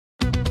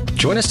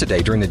Join us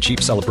today during the Jeep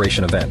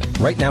Celebration event.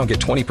 Right now, get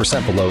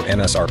 20% below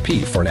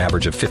MSRP for an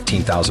average of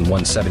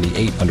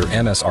 $15,178 under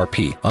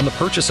MSRP on the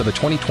purchase of a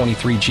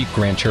 2023 Jeep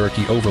Grand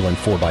Cherokee Overland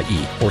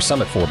 4xE or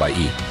Summit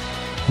 4xE.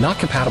 Not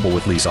compatible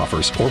with lease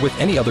offers or with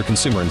any other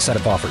consumer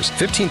incentive offers.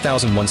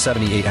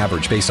 $15,178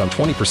 average based on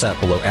 20%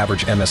 below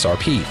average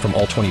MSRP from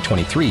all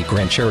 2023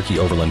 Grand Cherokee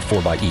Overland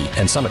 4xE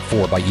and Summit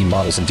 4xE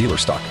models in dealer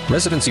stock.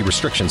 Residency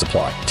restrictions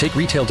apply. Take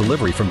retail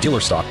delivery from dealer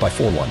stock by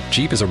 4/1.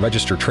 Jeep is a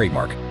registered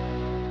trademark.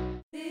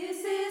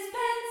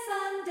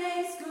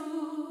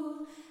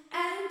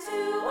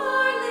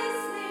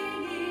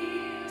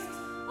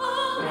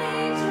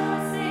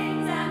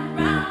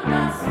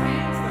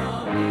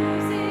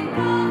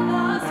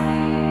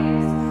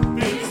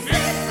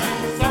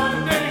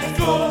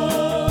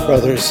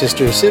 Brothers,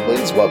 sisters,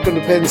 siblings, welcome to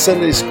Penn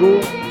Sunday School.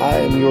 I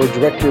am your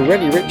director,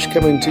 Reddy Rich,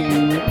 coming to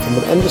you from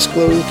an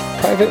undisclosed,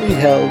 privately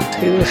held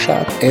tailor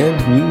shop and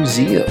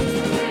museum.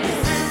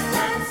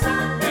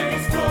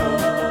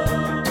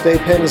 Today,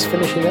 Penn is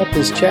finishing up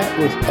his chat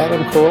with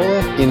Adam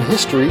Carolla in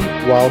history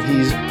while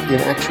he's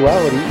in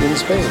actuality in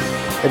Spain.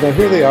 And now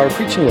here they are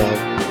preaching love,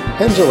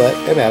 Penn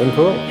Jillette and Adam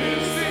Carolla.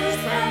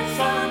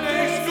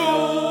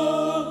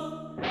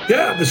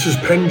 Yeah, this is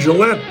Penn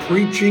Jillette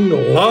preaching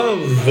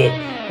love.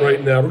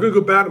 Right now, we're going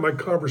to go back to my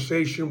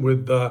conversation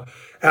with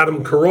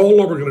Adam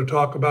Carolla. We're going to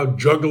talk about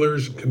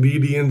jugglers and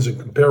comedians and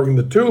comparing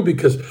the two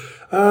because,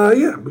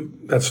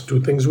 that's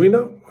two things we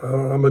know.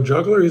 I'm a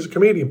juggler, he's a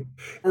comedian.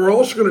 We're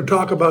also going to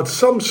talk about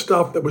some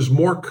stuff that was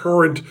more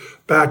current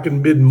back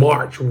in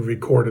mid-March when we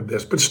recorded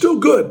this, but still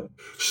good.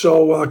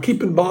 So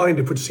keep in mind,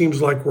 if it seems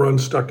like we're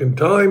unstuck in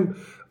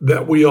time,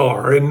 that we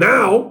are. And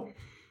now,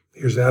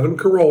 here's Adam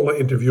Carolla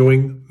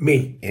interviewing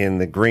me. In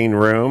the green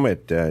room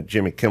at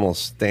Jimmy Kimmel's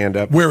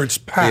stand-up where it's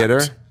packed.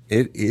 Theater.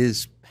 It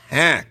is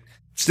packed.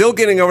 Still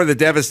getting over the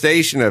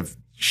devastation of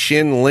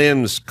Shin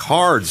Lim's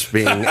cards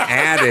being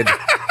added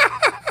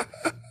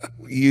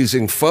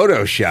using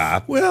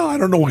Photoshop. Well, I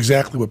don't know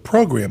exactly what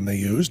program they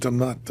used. I'm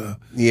not...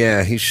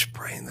 Yeah, he's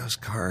spraying those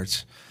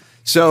cards.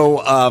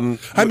 So,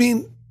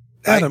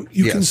 Adam,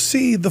 you can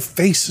see the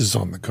faces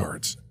on the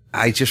cards.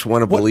 I just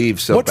want to believe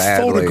so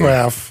badly.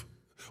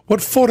 What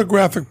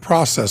photographic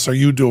process are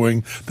you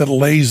doing that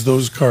lays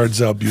those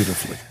cards out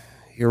beautifully?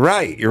 You're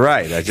right. I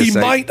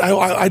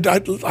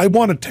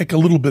want to take a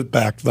little bit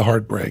back to the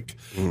heartbreak.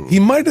 He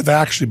might have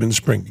actually been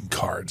sprinting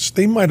cards.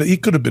 He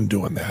could have been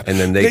doing that. And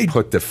then they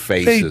put the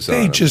faces on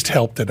They them. just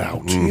helped it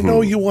out.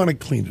 Mm-hmm. You want to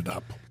clean it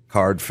up.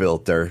 Card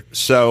filter.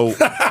 So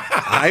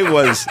I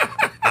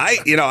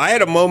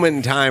had a moment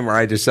in time where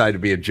I decided to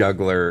be a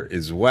juggler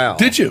as well.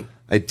 Did you?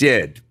 I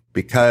did,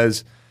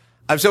 because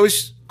I was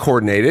always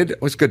coordinated.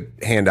 It was good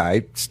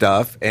hand-eye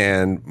stuff.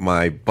 And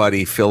my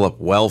buddy Philip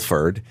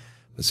Welford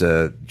was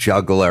a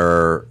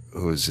juggler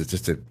who was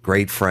just a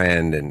great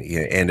friend, and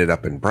he ended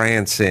up in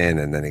Branson,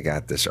 and then he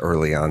got this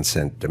early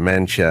onset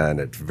dementia, and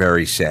it's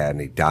very sad,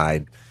 and he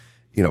died,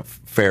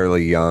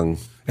 fairly young.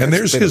 And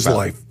there's his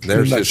life.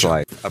 There's his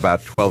life,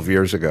 about 12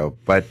 years ago.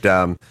 But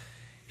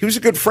he was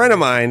a good friend of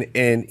mine,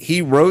 and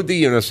he rode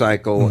the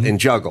unicycle and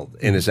juggled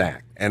in his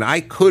act. And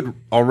I could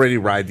already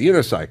ride the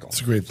unicycle.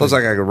 It's a great thing. So I was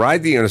like, I could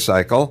ride the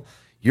unicycle.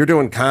 You're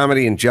doing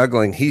comedy and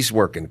juggling. He's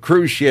working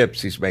cruise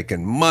ships. He's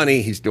making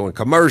money. He's doing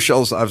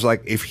commercials. I was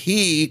like, if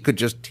he could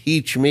just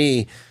teach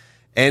me.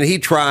 And he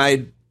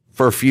tried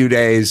for a few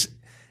days.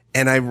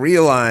 And I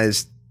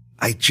realized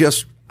I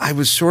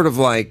was sort of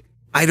like,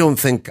 I don't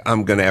think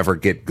I'm going to ever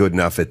get good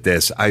enough at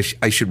this. I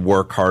should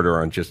work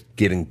harder on just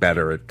getting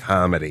better at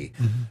comedy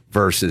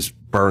versus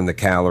burn the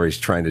calories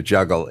trying to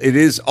juggle. It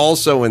is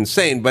also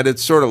insane, but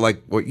it's sort of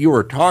like what you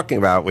were talking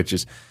about, which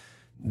is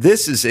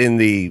this is in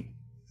the,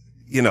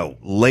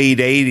 late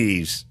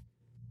 80s,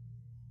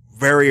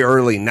 very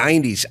early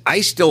 90s.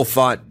 I still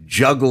thought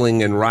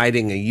juggling and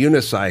riding a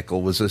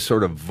unicycle was a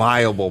sort of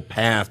viable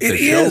path to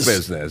show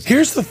business.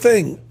 Here's the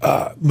thing.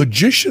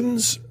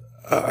 Magicians,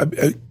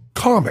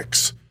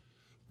 comics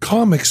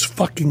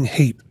fucking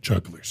hate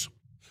jugglers.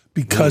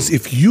 Because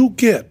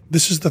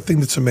this is the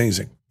thing that's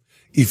amazing.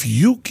 If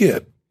you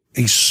get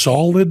a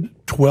solid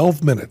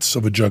 12 minutes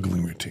of a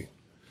juggling routine,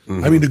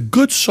 I mean, a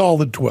good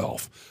solid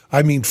 12,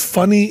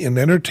 funny and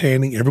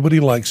entertaining, everybody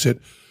likes it.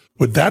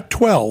 With that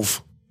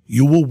 12,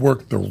 you will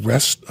work the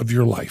rest of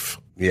your life.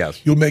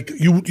 Yes. You'll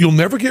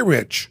never get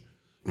rich.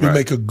 You'll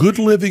make a good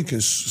living,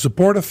 can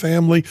support a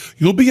family.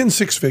 You'll be in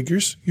six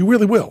figures. You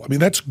really will.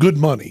 That's good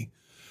money.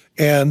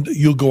 And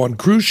you'll go on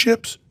cruise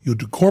ships. You'll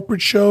do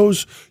corporate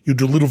shows. You'll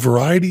do a little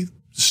variety,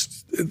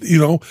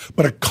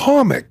 but a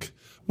comic,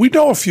 we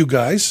know a few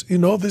guys,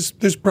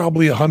 there's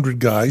probably 100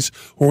 guys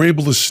who are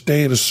able to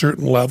stay at a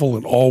certain level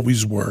and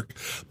always work.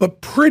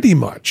 But pretty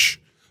much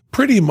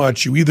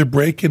you either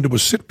break into a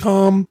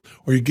sitcom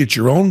or you get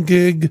your own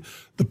gig.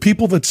 The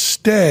people that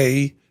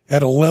stay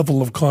at a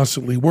level of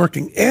constantly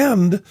working,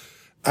 and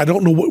I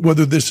don't know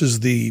whether this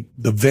is the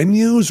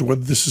venues or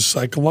whether this is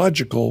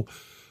psychological,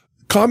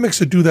 comics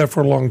that do that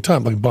for a long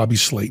time, like Bobby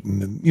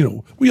Slayton, and,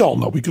 we all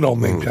know, we could all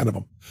name 10 of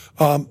them,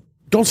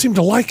 don't seem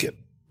to like it.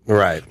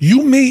 Right.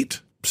 You meet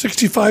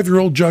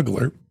 65-year-old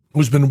juggler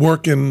who's been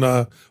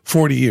working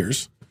 40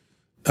 years,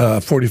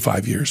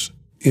 45 years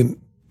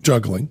in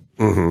juggling.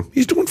 Mm-hmm.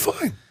 He's doing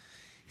fine.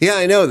 Yeah,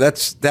 I know.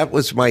 That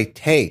was my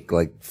take.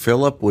 Like,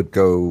 Philip would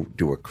go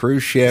do a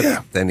cruise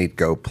ship, then he'd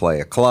go play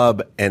a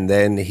club, and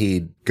then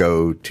he'd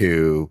go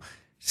to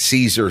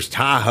Caesar's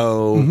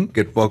Tahoe,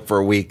 get booked for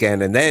a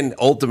weekend, and then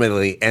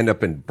ultimately end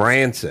up in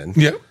Branson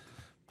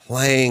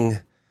playing.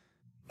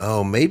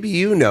 Oh, maybe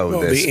you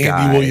know this the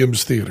guy. Andy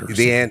Williams Theater.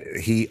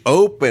 He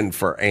opened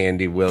for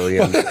Andy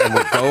Williams and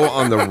would go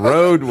on the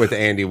road with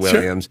Andy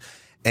Williams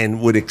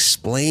and would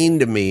explain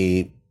to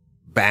me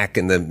back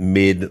in the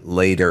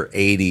later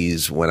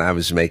 80s when I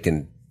was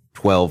making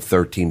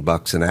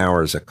 $12-13 an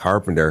hour as a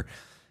carpenter.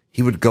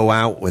 He would go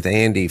out with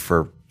Andy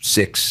for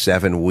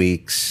 6-7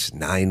 weeks,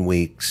 9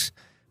 weeks,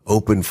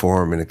 open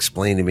for him, and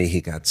explain to me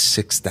he got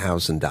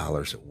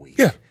 $6,000 a week.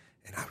 Yeah.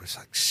 And I was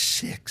like,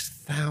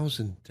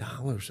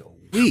 $6,000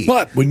 a week?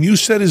 But when you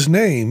said his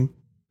name,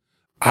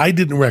 I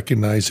didn't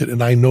recognize it,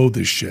 and I know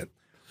this shit.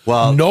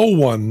 Well, no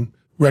one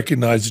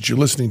recognized that you're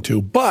listening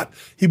to, but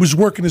he was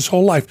working his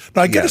whole life.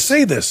 Now, I got to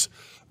say this.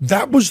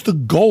 That was the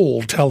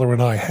goal Teller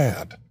and I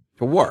had.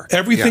 To work.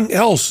 Everything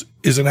else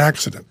is an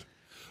accident.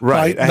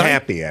 Right, a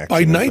happy accident.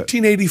 By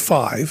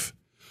 1985,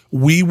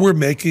 we were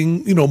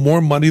making,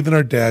 more money than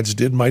our dads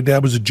did. My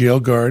dad was a jail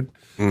guard.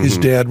 His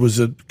dad was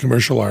a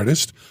commercial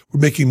artist.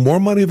 We're making more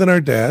money than our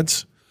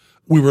dads.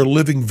 We were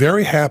living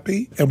very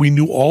happy, and we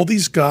knew all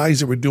these guys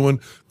that were doing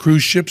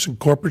cruise ships and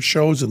corporate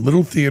shows and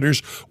little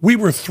theaters. We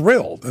were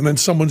thrilled. And then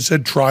someone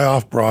said, try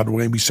off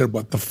Broadway. And we said,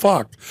 what the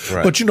fuck?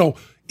 Right. But,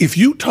 if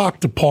you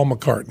talk to Paul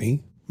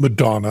McCartney,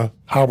 Madonna,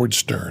 Howard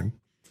Stern,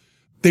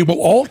 they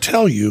will all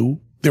tell you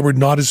they were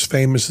not as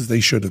famous as they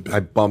should have been. I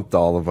bumped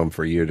all of them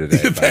for you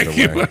today, by the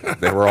way.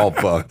 They were all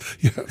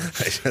booked.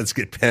 Let's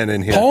get pen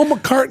in here. Paul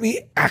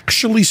McCartney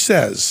actually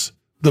says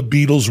the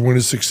Beatles weren't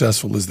as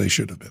successful as they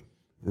should have been.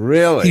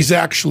 Really? He's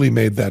actually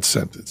made that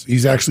sentence.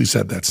 He's actually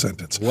said that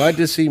sentence. What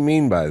does he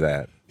mean by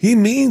that? He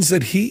means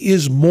that he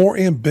is more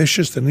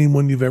ambitious than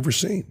anyone you've ever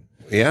seen.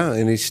 Yeah,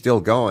 and he's still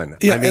going.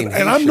 Yeah,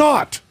 and I'm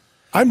not.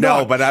 I'm not.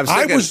 No, but I was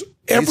thinking, is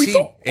he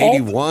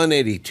 81,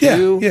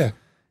 82? Yeah.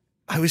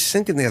 I was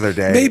thinking the other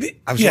day,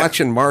 I was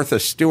watching Martha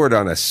Stewart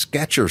on a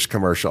Skechers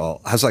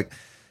commercial. I was like,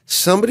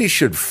 somebody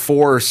should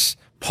force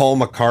Paul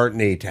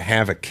McCartney to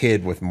have a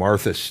kid with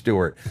Martha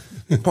Stewart.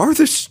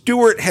 Martha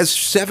Stewart has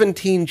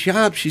 17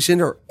 jobs. She's in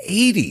her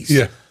 80s.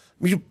 Yeah.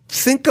 You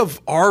think of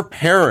our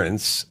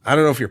parents. I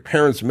don't know if your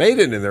parents made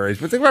it in their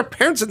 80s, but think of our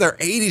parents in their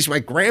 80s. My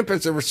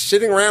grandparents, they were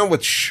sitting around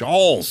with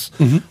shawls.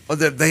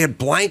 They had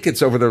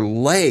blankets over their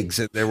legs.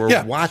 And they were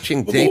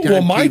watching daytime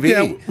Well, my TV.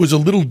 dad was a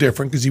little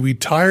different because he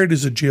retired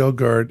as a jail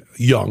guard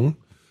young,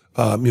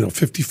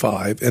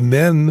 55, and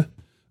then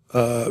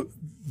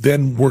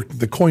worked in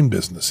the coin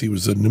business. He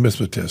was a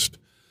numismatist.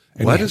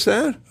 And What is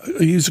that?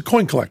 He's a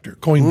coin collector,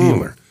 coin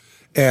dealer.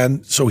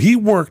 And so he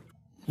worked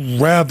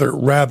rather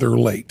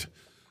late.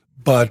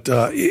 But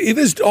it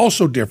is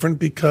also different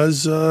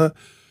because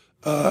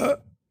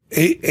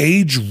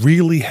age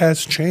really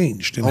has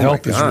changed and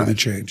health has really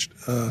changed.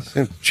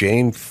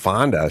 Jane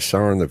Fonda, I saw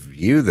her on The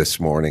View this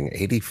morning,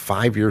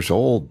 85 years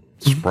old,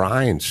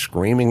 spry and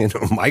screaming into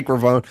a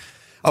microphone.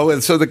 Oh,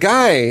 and so the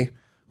guy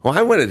who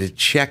I wanted to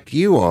check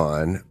you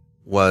on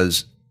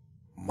was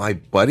my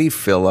buddy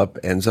Philip,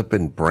 ends up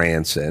in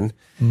Branson.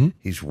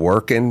 He's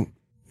working.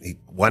 He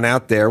went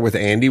out there with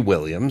Andy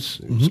Williams.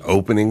 He was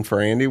opening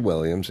for Andy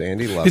Williams.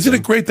 Andy loves Isn't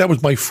him. it great? That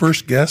was my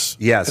first guess.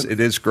 Yes,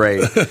 it is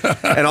great.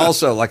 And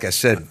also, like I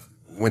said,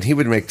 when he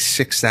would make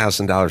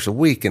 $6,000 a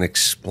week and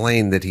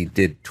explain that he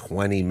did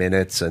 20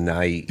 minutes a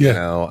night,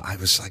 I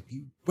was like,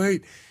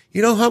 wait,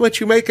 you know how much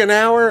you make an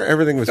hour?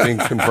 Everything was being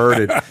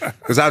converted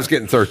because I was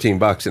getting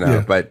 $13 an hour.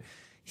 Yeah. But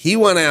he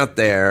went out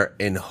there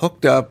and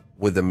hooked up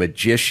with a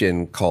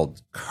magician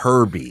called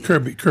Kirby.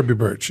 Kirby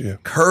Birch, yeah.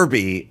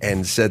 Kirby,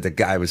 and said the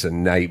guy was a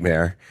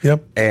nightmare.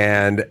 Yep.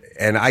 And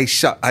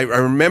I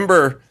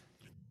remember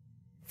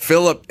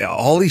Philip,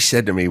 all he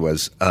said to me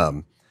was,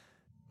 I'm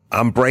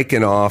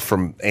breaking off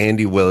from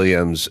Andy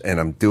Williams and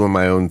I'm doing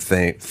my own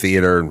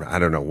theater. I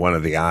don't know, one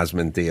of the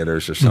Osmond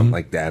theaters or something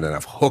like that. And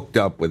I've hooked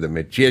up with a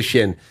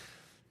magician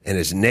and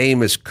his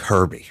name is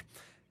Kirby.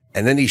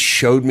 And then he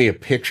showed me a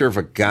picture of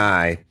a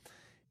guy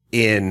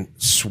in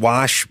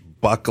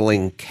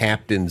swashbuckling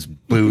captain's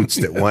boots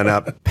that went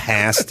up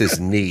past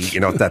his knee,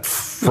 that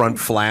front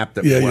flap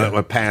that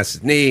went past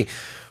his knee.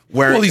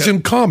 Well, he's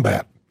in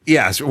combat.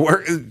 Yes,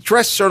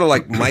 dressed sort of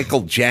like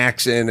Michael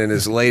Jackson in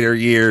his later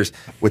years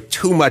with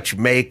too much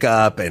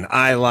makeup and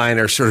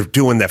eyeliner, sort of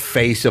doing the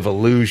face of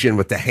illusion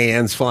with the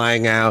hands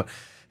flying out,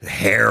 the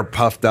hair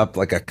puffed up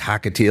like a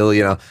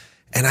cockatiel,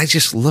 And I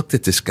just looked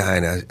at this guy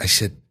and I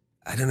said,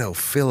 I don't know,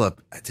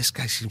 Philip, this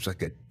guy seems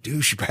like a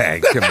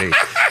douchebag to me.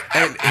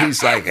 And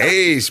he's like,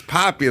 hey, he's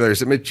popular.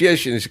 He's a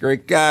magician. He's a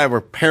great guy.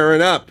 We're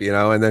pairing up,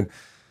 And then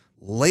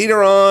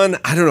later on,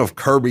 I don't know if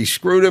Kirby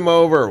screwed him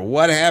over or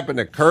what happened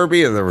to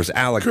Kirby, or there was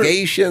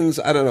allegations.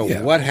 I don't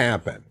know what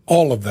happened.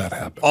 All of that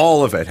happened.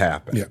 All of it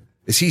happened. Yeah.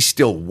 Is he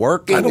still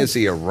working? Is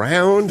he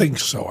around? I think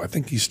so. I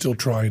think he's still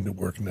trying to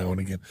work now and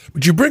again.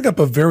 But you bring up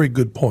a very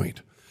good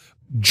point.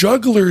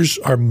 Jugglers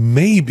are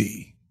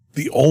maybe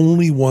the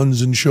only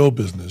ones in show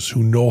business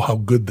who know how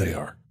good they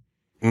are.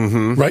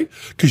 Mm-hmm. Right?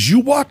 Because you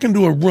walk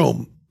into a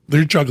room,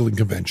 they're juggling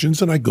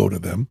conventions, and I go to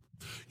them.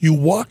 You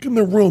walk in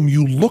the room,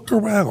 you look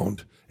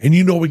around, and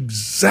you know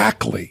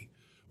exactly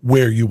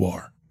where you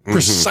are,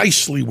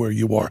 precisely where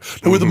you are.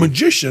 Now, with a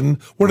magician,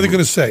 what are they going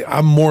to say?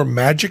 I'm more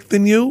magic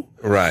than you?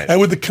 Right. And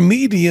with a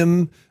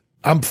comedian,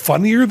 I'm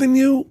funnier than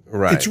you?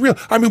 Right. It's real.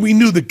 I mean, we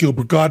knew that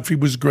Gilbert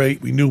Gottfried was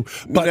great. We knew.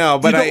 But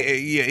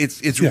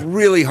it's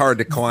really hard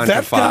to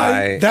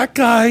quantify. That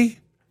guy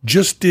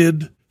just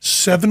did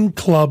 7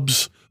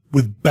 clubs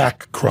with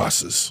back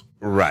crosses.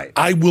 Right.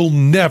 I will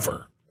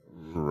never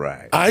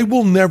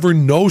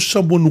know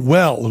someone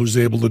well who's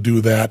able to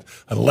do that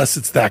unless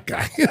it's that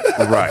guy.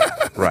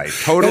 Right.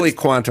 Totally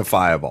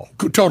quantifiable.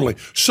 Totally.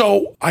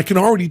 So I can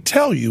already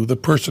tell you the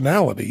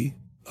personality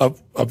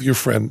of your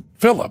friend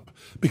Philip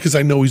because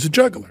I know he's a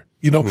juggler.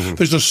 You know,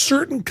 there's a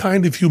certain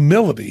kind of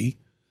humility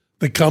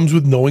that comes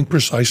with knowing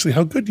precisely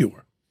how good you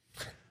are.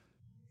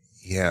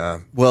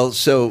 Yeah. Well,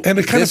 so and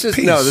this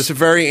is a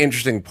very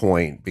interesting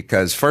point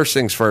because first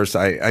things first,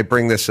 I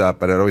bring this up,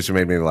 but it always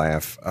made me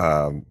laugh.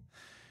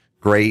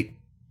 Great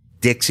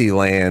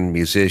Dixieland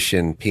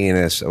musician,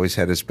 pianist, always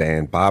had his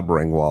band, Bob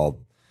Ringwald,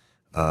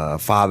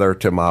 father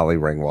to Molly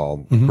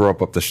Ringwald, grew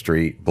up the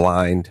street,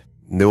 blind,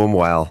 knew him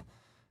well,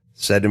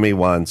 said to me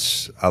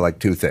once, I like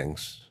 2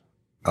 things.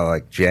 I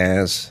like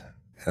jazz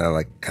and I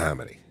like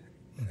comedy.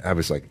 I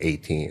was like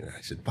 18.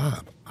 I said,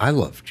 Bob, I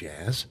love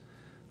jazz.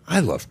 I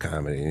love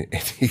comedy.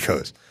 And he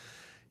goes,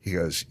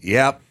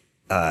 yep,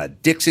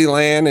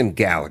 Dixieland and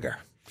Gallagher.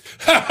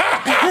 I'm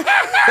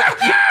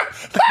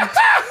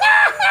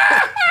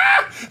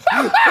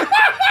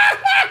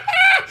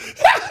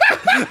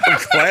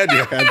glad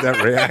you had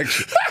that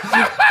reaction.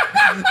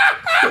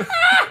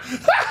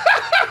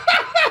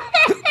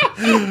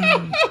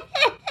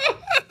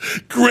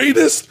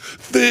 Greatest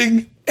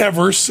thing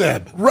ever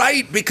said.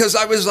 Right, because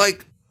I was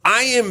like,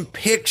 I am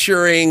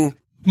picturing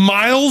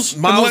Miles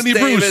and Lenny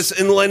Davis Bruce.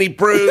 and Lenny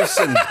Bruce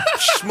and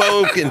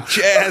smoke and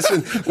jazz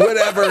and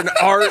whatever and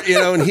art,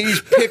 and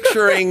he's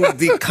picturing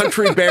the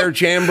Country Bear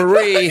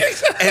Jamboree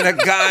and a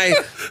guy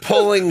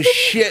pulling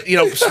shit,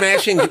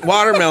 smashing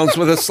watermelons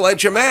with a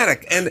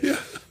sledge-o-matic.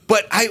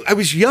 But I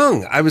was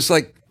young. I was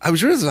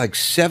really like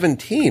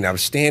 17. I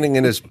was standing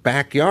in his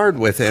backyard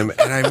with him,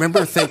 and I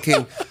remember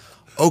thinking,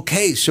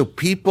 okay, so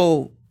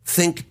people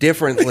think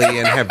differently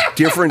and have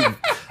different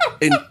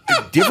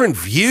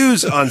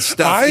views on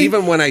stuff,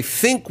 even when I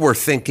think we're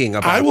thinking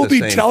about the same thing. I will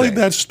be telling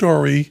that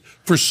story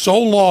for so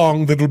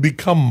long that it'll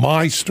become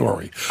my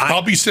story.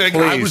 I'll be saying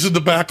I was in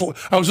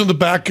the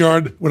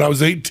backyard when I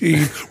was 18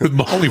 with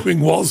Molly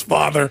Ringwald's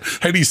father,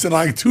 and he said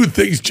I had 2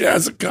 things,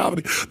 jazz and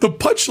comedy. The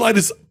punchline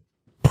is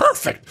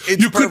perfect.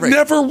 You could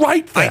never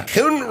write that. I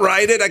couldn't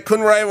write it. I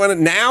couldn't write it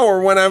now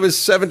or when I was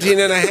 17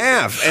 and a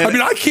half. And I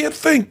mean, I can't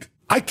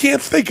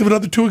think of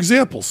another 2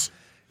 examples.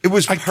 It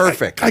was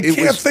perfect. I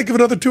can't think of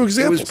another 2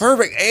 examples. It was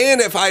perfect.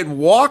 And if I'd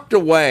walked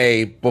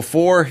away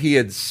before he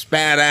had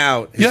spat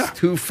out his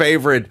 2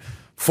 favorite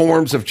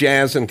forms of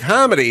jazz and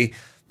comedy,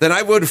 then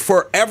I would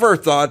forever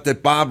thought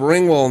that Bob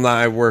Ringwald and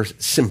I were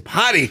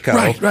simpatico.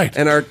 Right.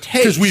 And our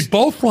tastes. Because we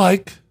both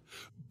like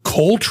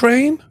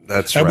Coltrane.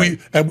 That's and right.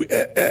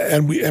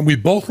 We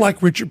both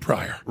like Richard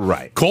Pryor.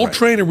 Right.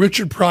 Coltrane and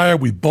Richard Pryor,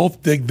 we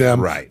both dig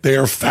them. Right. They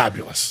are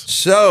fabulous.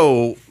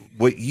 So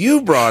what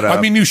you brought up.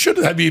 I mean,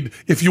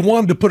 if you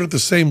wanted to put it at the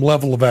same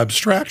level of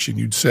abstraction,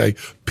 you'd say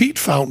Pete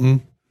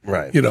Fountain,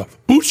 right?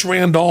 Boots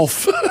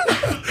Randolph,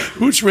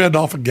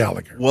 and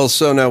Gallagher. Well,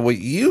 so now what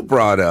you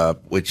brought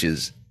up, which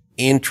is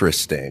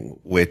interesting,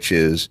 which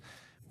is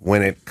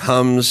when it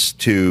comes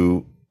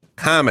to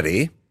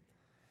comedy,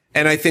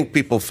 and I think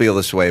people feel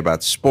this way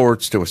about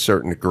sports to a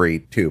certain degree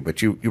too,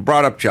 but you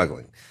brought up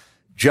juggling.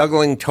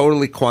 Juggling,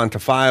 totally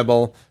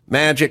quantifiable.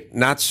 Magic,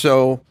 not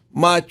so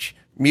much.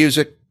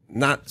 Music,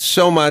 not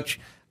so much.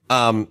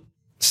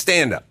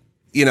 Stand-up.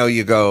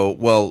 You go,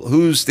 well,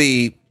 who do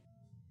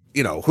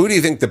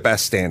you think the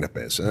best stand-up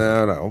is?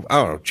 I don't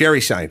know.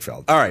 Jerry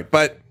Seinfeld. All right.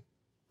 But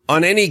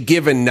on any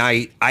given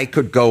night, I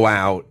could go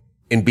out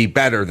and be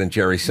better than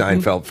Jerry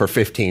Seinfeld for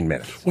 15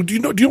 minutes. Well, do you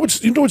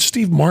know what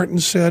Steve Martin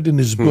said in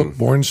his book,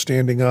 Born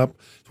Standing Up?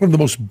 It's one of the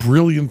most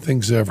brilliant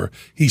things ever.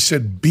 He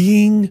said,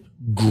 being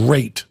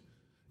great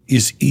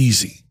is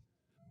easy.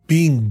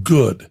 Being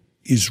good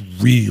is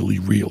really,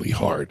 really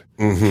hard.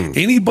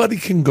 Anybody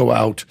can go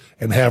out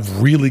and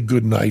have really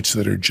good nights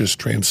that are just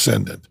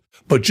transcendent.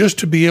 But just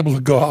to be able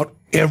to go out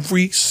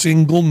every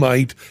single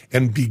night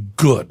and be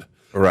good,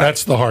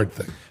 that's the hard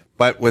thing.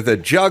 But with a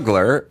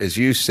juggler, as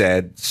you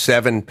said,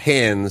 7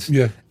 pins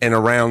and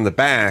around the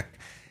back,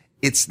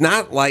 it's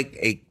not like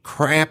a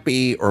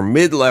crappy or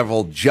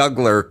mid-level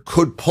juggler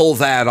could pull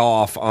that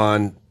off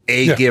on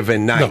a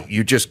given night. No.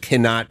 You just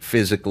cannot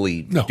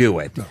physically do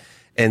it. No.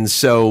 And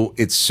so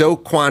it's so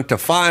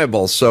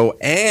quantifiable. So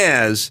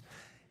as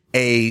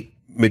a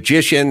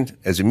magician,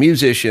 as a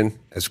musician,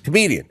 as a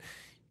comedian,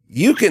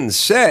 you can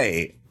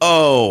say,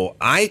 oh,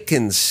 I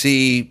can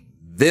see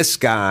this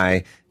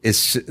guy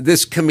is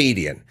this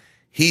comedian.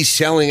 He's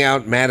selling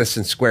out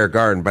Madison Square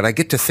Garden, but I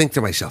get to think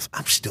to myself,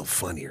 I'm still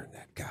funnier than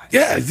that guy.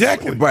 Yeah,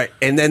 exactly. Right.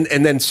 And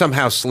then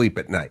somehow sleep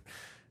at night.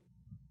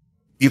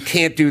 You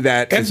can't do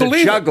that as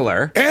a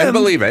juggler and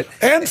believe it.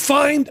 And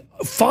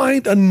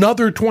find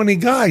another 20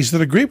 guys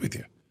that agree with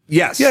you.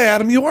 Yes. Yeah,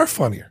 Adam, you are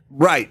funnier.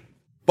 Right.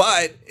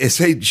 But as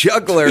a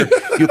juggler,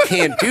 you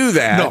can't do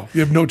that. No,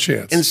 you have no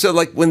chance. And so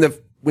like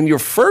when you're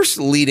first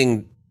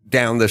leading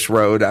down this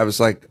road, I was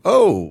like,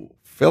 oh,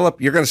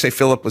 Philip, you're going to say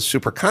Philip was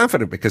super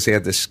confident because he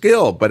had the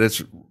skill, but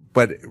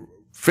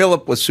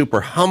Philip was super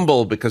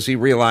humble because he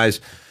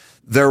realized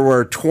there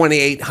were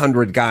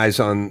 2,800 guys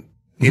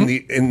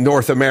in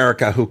North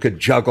America who could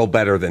juggle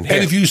better than him.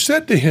 And if you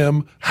said to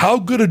him, how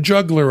good a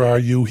juggler are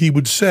you? He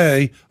would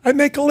say, I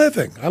make a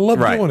living. I love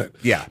doing it.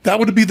 Yeah. That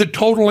would be the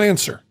total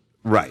answer.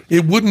 Right.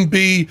 It wouldn't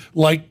be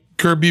like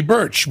Kirby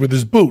Birch with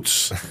his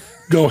boots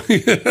going.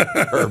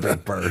 Kirby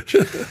Birch.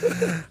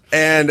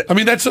 And I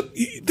mean, that's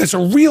a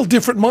real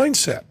different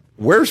mindset.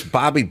 Where's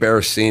Bobby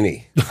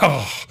Barasini?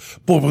 Oh,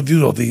 boy, well, you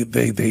know,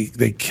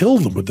 they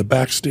killed him with the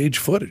backstage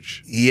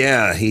footage.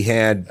 Yeah, he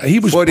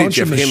was footage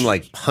of him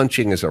like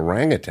punching his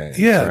orangutan.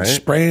 Yeah, right?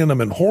 spraying him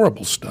in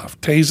horrible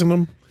stuff, tasing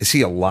him. Is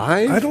he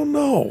alive? I don't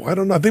know.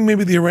 I think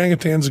maybe the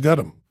orangutans got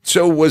him.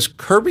 So was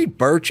Kirby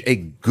Birch a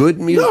good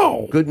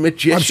good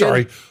magician? I'm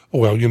sorry.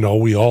 Well, you know,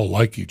 we all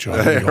like each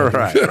other.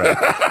 right.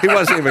 He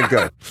wasn't even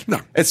good. No.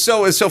 It's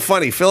so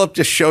funny. Philip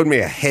just showed me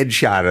a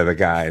headshot of the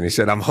guy, and he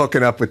said, I'm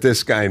hooking up with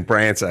this guy in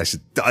Branson. I said,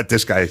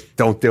 this guy,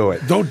 don't do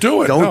it. Don't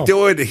do it. Don't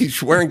do it.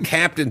 He's wearing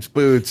captain's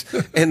boots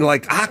and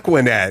like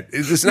Aquanet.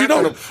 It's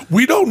not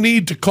we don't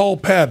need to call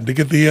Patton to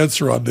get the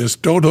answer on this.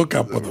 Don't hook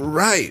up with him.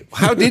 Right.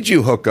 How did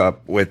you hook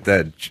up with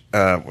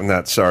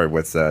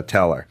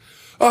Teller?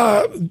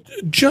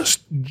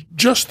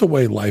 Just the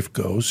way life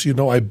goes. You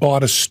know,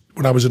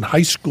 when I was in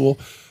high school,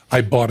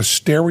 I bought a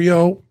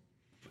stereo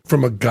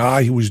from a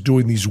guy who was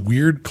doing these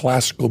weird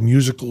classical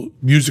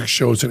music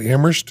shows at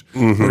Amherst,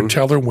 where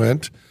Teller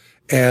went.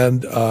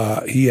 And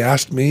he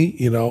asked me,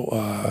 you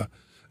know,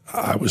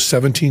 I was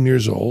 17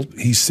 years old.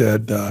 He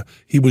said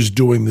he was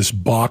doing this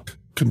Bach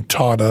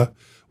cantata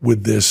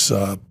with this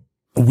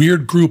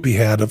weird group he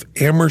had of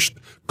Amherst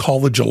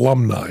College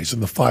alumni in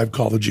the 5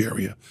 College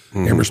area,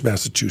 Amherst,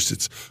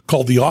 Massachusetts,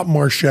 called the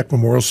Otmar Scheck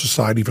Memorial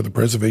Society for the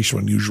Preservation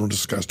of Unusual and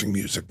Disgusting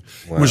Music.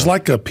 Wow. It was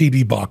like a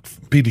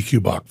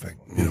PDQ Bach thing,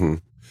 you know.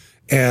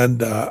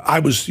 And I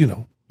was,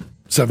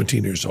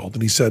 17 years old.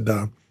 And he said,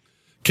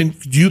 do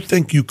you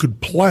think you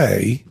could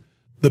play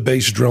the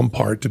bass drum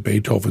part to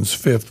Beethoven's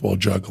Fifth while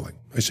juggling?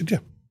 I said, yeah.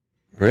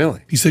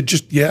 Really? He said,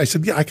 I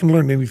said, yeah, I can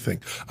learn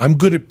anything. I'm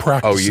good at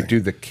practicing. Oh, you do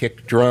the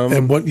kick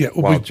drum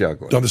while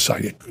juggling? On the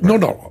side. Yeah. Right.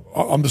 No,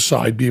 on the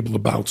side, be able to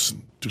bounce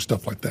and do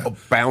stuff like that. Oh,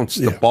 bounce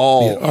the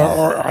ball. Yeah.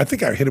 Or I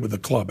think I hit it with a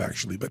club,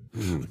 actually. But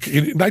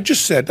and I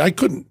just said, I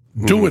couldn't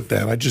do it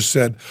then. I just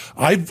said,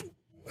 it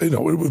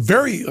was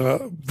very,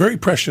 very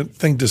prescient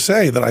thing to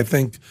say that I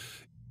think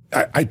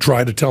I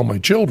try to tell my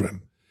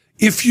children.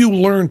 If you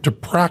learn to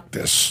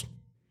practice,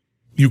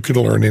 you can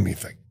learn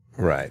anything.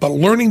 Right. But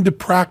learning to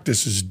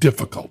practice is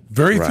difficult.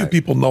 Very few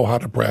people know how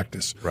to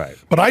practice. Right.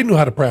 But I knew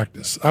how to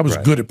practice. I was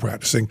good at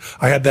practicing.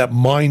 I had that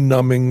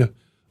mind-numbing,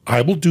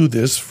 I will do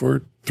this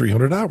for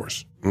 300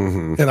 hours,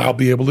 and I'll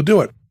be able to do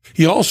it.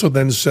 He also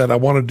then said, I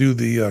want to do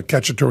the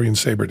Cacciatorian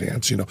saber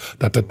dance,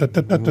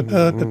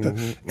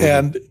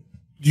 And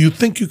do you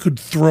think you could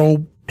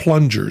throw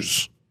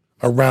plungers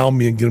around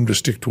me and get them to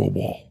stick to a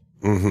wall?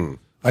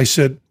 I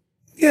said,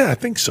 yeah, I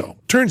think so.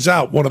 Turns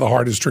out one of the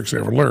hardest tricks I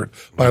ever learned,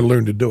 but I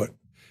learned to do it.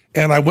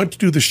 And I went to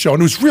do the show,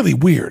 and it was really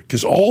weird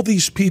because all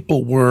these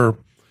people were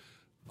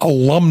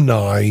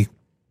alumni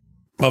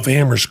of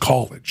Amherst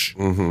College.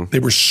 They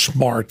were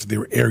smart. They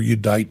were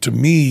erudite. To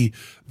me,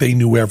 they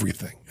knew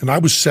everything. And I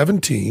was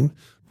 17,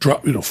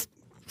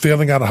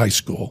 failing out of high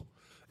school,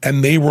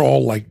 and they were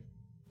all like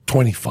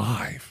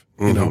 25,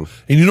 you know.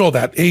 And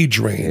that age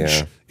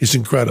range is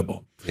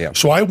incredible. Yeah.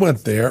 So I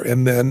went there,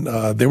 and then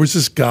there was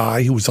this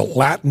guy who was a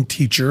Latin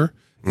teacher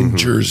in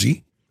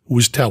Jersey, who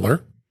was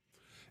Teller.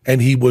 And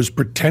he was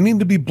pretending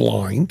to be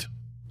blind,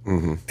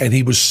 and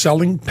he was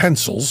selling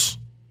pencils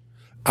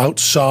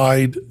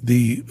outside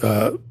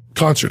the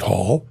concert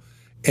hall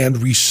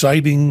and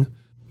reciting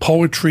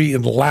poetry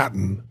in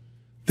Latin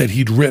that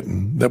he'd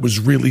written that was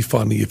really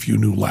funny if you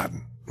knew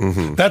Latin.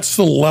 That's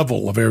the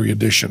level of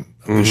erudition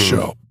of the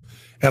show.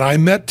 And I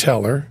met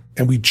Teller,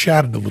 and we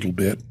chatted a little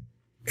bit,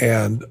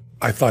 and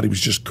I thought he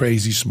was just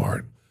crazy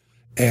smart.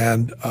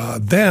 And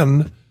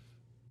then,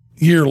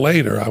 a year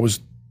later, I was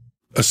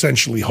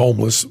essentially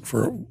homeless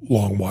for a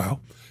long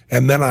while.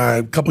 And then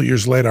a couple of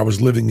years later, I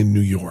was living in New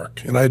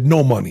York, and I had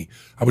no money.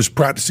 I was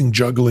practicing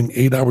juggling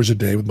 8 hours a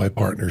day with my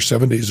partner,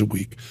 7 days a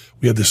week.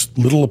 We had this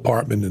little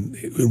apartment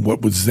in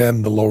what was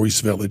then the Lower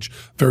East Village,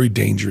 very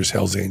dangerous,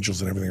 Hell's Angels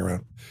and everything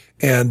around.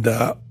 And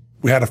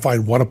we had to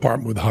find one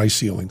apartment with high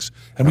ceilings.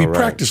 And we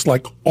practiced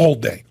like all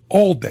day,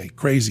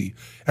 crazy.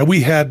 And we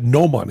had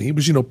no money. It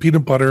was,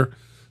 peanut butter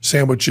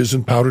sandwiches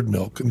and powdered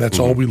milk, and that's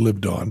all we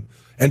lived on.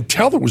 And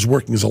Teller was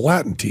working as a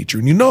Latin teacher.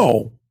 And you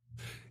know,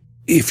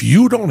 if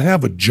you don't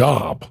have a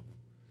job,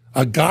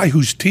 a guy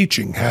who's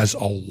teaching has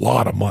a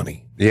lot of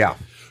money. Yeah.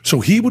 So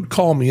he would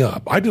call me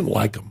up. I didn't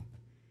like him.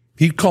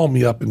 He'd call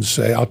me up and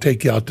say, I'll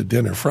take you out to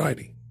dinner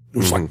Friday. It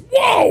was like,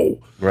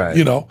 whoa, Right.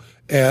 you know.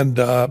 And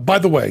by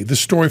the way, the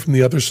story from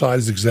the other side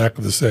is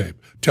exactly the same.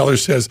 Teller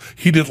says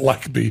he didn't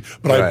like me,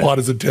 but I bought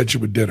his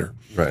attention with dinner.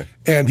 Right.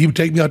 And he would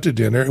take me out to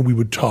dinner and we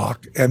would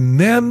talk. And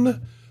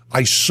then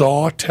I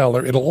saw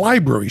Teller at a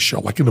library show,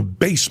 like in a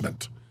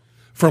basement,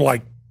 for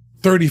like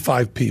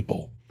 35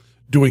 people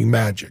doing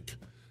magic.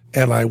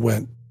 And I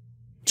went,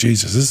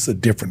 Jesus, this is a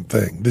different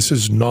thing. This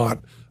is not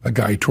a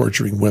guy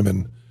torturing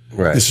women.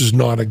 Right. This is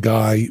not a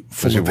guy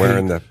full Was he of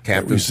wearing hate, the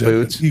captain's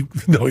resentment.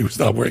 boots? No, he was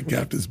not wearing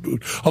captain's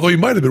boots. Although he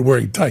might have been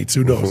wearing tights,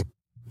 who knows?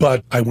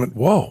 But I went,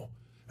 whoa.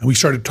 And we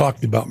started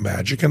talking about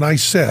magic. And I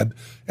said,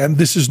 and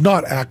this is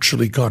not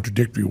actually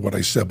contradictory to what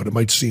I said, but it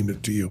might seem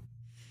it to you.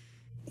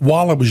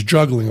 While I was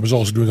juggling, I was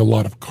also doing a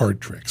lot of card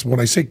tricks. When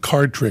I say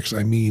card tricks,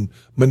 I mean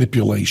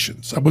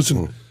manipulations. I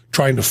wasn't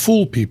trying to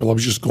fool people. I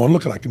was just going,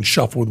 look, I can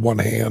shuffle with one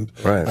hand.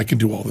 Right. I can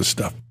do all this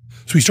stuff.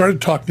 So we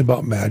started talking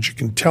about magic,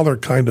 and Teller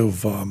kind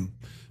of,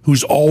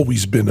 who's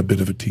always been a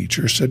bit of a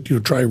teacher, said, you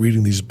know, try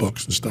reading these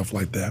books and stuff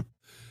like that.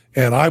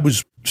 And I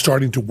was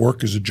starting to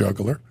work as a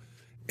juggler.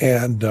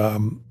 And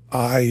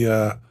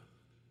I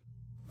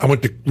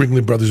went to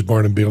Ringling Brothers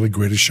Barnum and Bailey,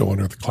 greatest show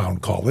on earth, Clown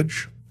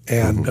College.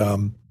 And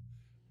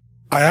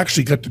I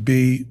actually got to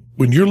be,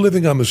 when you're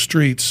living on the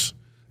streets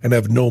and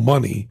have no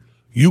money,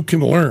 you can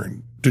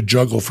learn to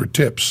juggle for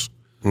tips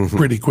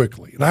pretty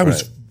quickly. And I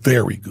was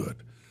very good.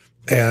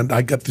 And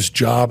I got this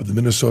job at the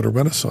Minnesota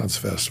Renaissance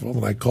Festival,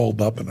 and I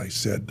called up and I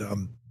said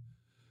to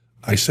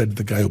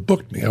the guy who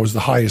booked me, I was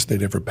the highest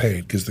they'd ever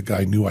paid because the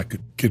guy knew I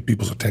could get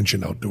people's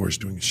attention outdoors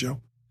doing a show.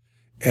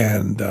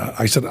 And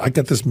I said, I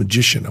got this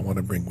magician I want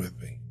to bring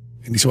with me.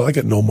 And he said, well, I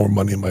got no more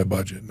money in my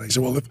budget. And I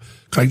said, well,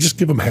 can I just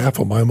give him half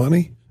of my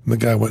money? And the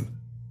guy went,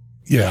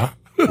 yeah.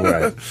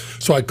 Right.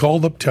 So I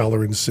called up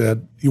Teller and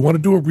said, you want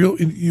to do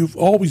you've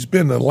always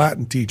been a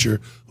Latin teacher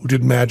who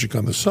did magic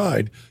on the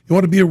side. You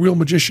want to be a real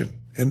magician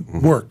and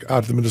work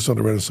out at the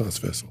Minnesota Renaissance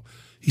Festival?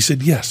 He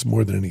said, yes,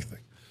 more than anything.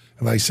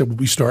 And I said, well,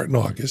 we start in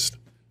August.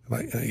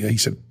 And he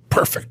said,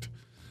 perfect.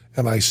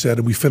 And I said,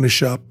 and we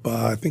finish up,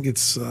 I think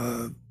it's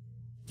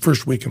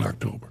first week in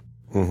October.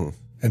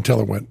 And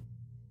Teller went,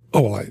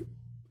 oh, well,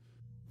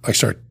 I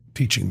start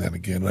teaching then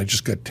again, and I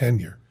just got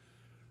tenure.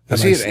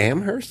 Was he at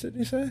Amherst, did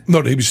you say?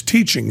 No, he was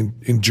teaching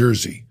in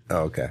Jersey.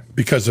 Oh, okay.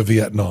 Because of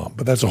Vietnam,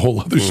 but that's a whole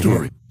other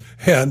story.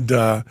 And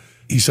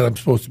he said, I'm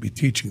supposed to be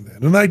teaching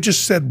then. And I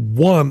just said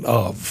one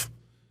of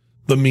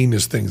the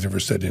meanest things ever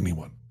said to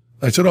anyone.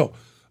 I said,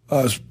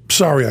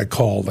 sorry I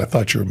called. I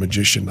thought you were a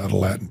magician, not a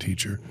Latin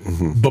teacher.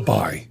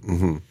 Bye-bye.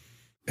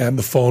 And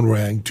the phone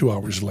rang 2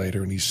 hours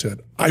later, and he said,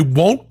 I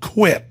won't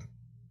quit,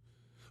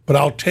 but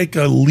I'll take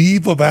a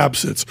leave of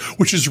absence,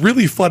 which is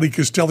really funny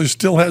because Teller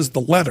still has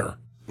the letter.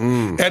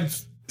 And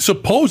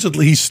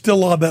supposedly he's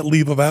still on that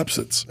leave of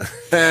absence.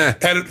 And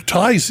it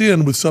ties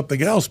in with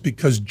something else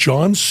because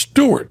John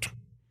Stewart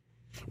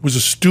was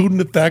a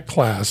student at that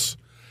class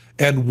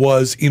and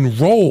was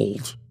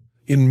enrolled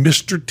in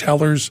Mr.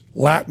 Teller's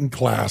Latin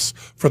class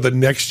for the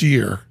next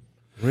year.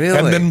 Really?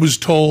 And then was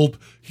told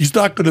he's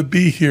not going to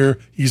be here.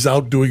 He's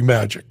out doing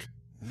magic.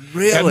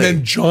 Really? And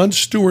then John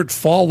Stewart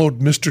followed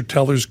Mr.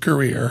 Teller's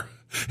career.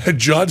 And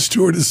John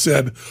Stewart has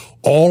said,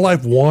 all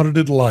I've wanted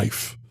in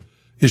life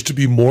is to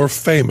be more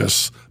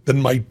famous than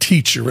my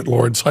teacher at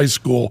Lawrence High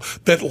School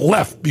that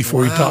left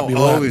before he taught me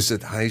Latin. Oh, he's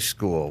at high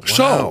school.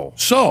 Wow.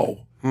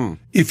 So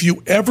if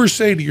you ever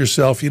say to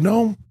yourself, you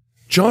know,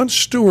 John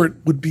Stewart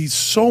would be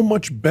so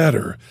much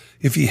better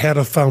if he had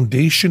a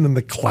foundation in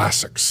the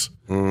classics.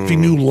 If he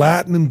knew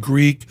Latin and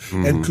Greek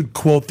and could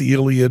quote the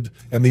Iliad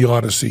and the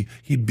Odyssey,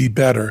 he'd be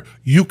better.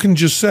 You can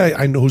just say,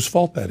 I know whose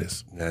fault that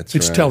is. It's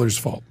right. Teller's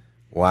fault.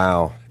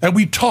 Wow. And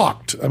we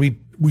talked. I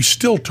mean, we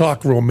still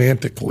talk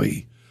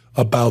romantically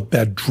about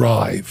that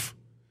drive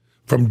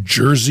from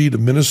Jersey to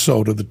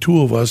Minnesota, the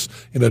two of us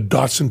in a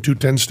Datsun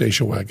 210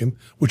 station wagon,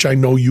 which I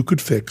know you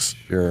could fix.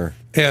 Sure.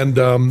 And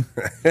a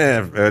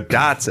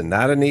Datsun,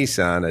 not a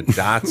Nissan, a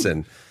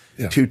Datsun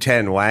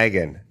 210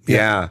 wagon.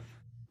 Yeah.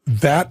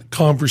 That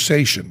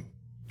conversation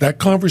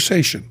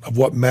of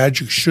what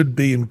magic should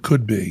be and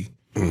could be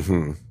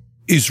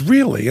is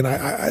really, and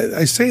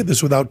I say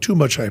this without too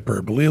much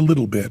hyperbole, a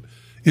little bit,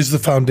 is the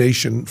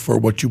foundation for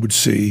what you would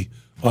see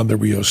on the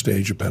Rio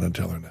stage of Penn and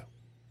Teller now.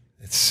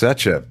 It's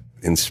such a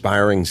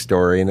inspiring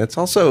story, and it's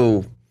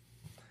also,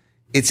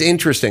 it's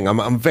interesting.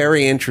 I'm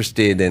very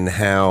interested in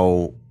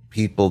how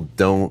people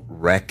don't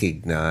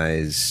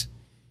recognize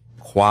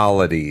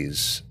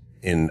qualities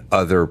in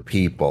other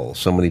people.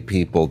 So many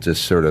people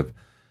just sort of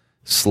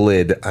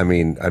slid. I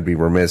mean, I'd be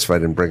remiss if I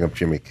didn't bring up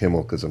Jimmy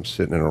Kimmel because I'm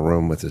sitting in a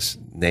room with his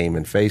name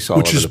and face all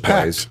over the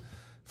place.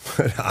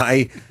 But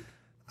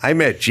I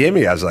met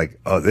Jimmy. I was like,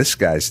 oh, this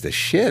guy's the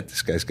shit.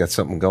 This guy's got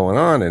something going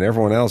on. And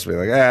everyone else would be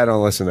like,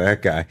 don't listen to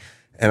that guy.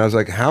 And I was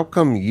like, how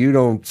come you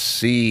don't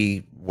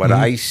see what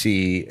I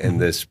see in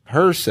this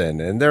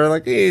person. And they're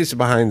like, he's a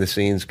behind the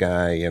scenes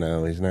guy,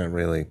 he's not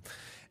really.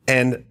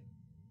 And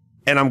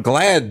I'm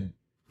glad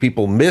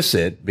people miss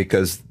it,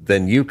 because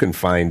then you can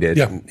find it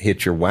and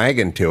hitch your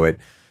wagon to it.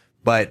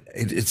 But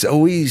it's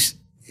always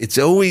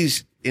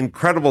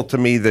incredible to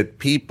me that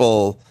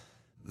people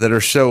that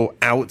are so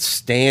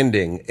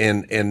outstanding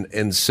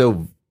and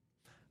so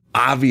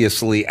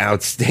obviously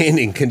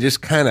outstanding can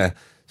just kind of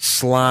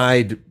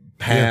slide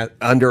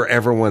under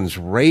everyone's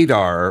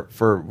radar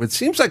for what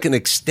seems like an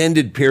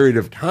extended period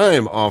of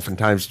time,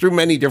 oftentimes through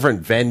many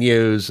different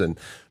venues. And,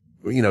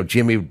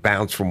 Jimmy would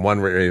bounce from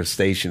one radio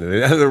station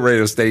to another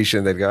radio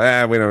station. They'd go,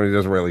 he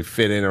doesn't really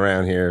fit in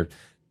around here.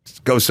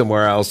 Just go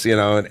somewhere else,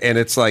 and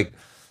it's like,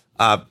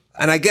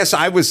 and I guess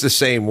I was the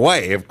same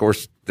way. Of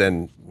course,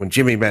 then when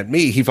Jimmy met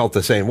me, he felt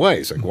the same way.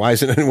 He's like, why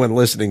isn't anyone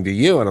listening to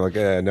you? And I'm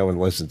like, no one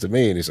listens to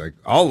me. And he's like,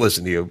 I'll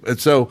listen to you. And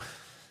so,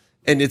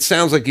 and it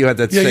sounds like you had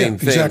that same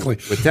thing exactly.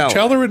 with Teller.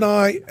 Teller and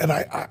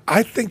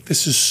I think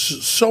this is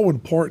so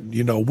important.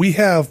 We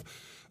have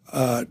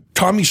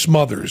Tommy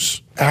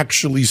Smothers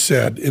actually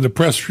said in a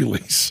press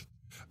release,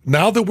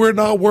 now that we're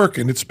not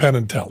working, it's Penn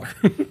and Teller.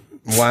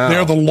 Wow.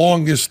 They're the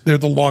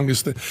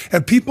longest.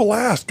 And people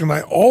ask, and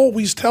I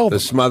always tell them. The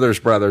Smothers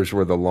Brothers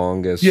were the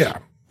longest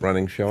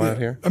running show out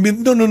here? I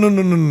mean, no.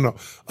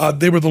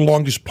 They were the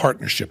longest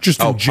partnership,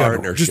 just in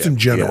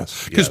general.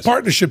 Because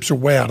partnerships are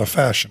way out of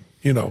fashion.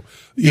 You don't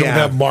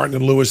have Martin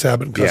and Lewis,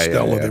 Abbott and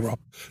Costello. They were all.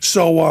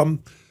 So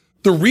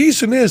the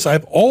reason is,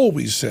 I've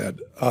always said,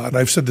 and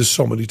I've said this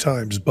so many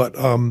times, but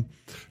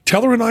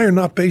Teller and I are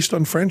not based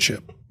on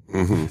friendship.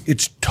 Mm-hmm.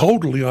 It's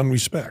totally on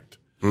respect.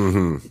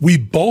 Mm-hmm. We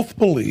both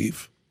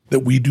believe that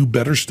we do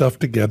better stuff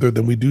together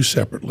than we do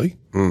separately,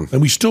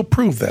 and we still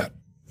prove that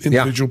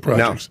individual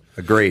projects.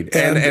 No, agreed.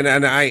 And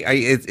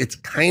it's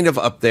kind of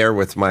up there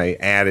with my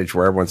adage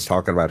where everyone's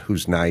talking about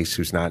who's nice,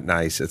 who's not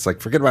nice. It's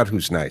like, forget about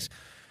who's nice,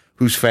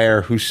 who's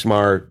fair, who's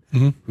smart,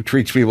 who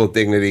treats people with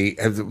dignity.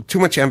 Have too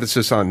much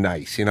emphasis on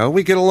nice.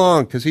 We get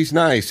along because he's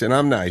nice and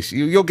I'm nice.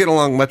 You'll get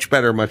along much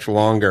better, much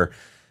longer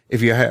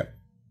if you have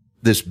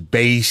this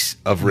base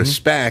of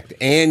respect,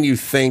 and you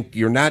think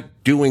you're not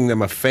doing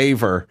them a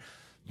favor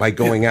by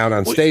going out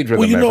on stage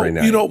with them every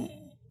night.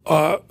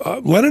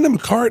 Lennon and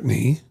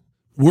McCartney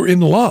were in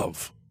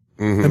love.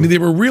 Mm-hmm. I mean, they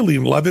were really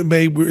in love. It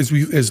may,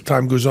 as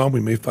time goes on, we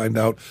may find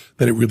out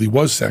that it really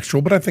was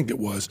sexual, but I think it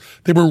was.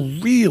 They were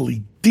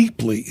really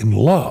deeply in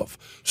love.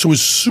 So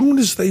as soon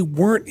as they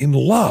weren't in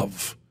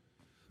love,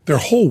 their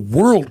whole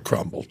world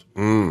crumbled.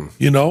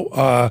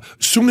 As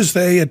soon as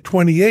they, at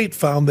 28,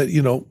 found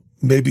that,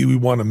 maybe we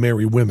want to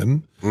marry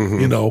women,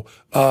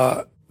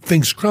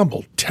 things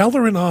crumbled.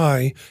 Teller and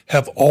I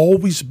have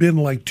always been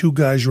like two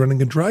guys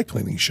running a dry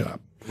cleaning shop.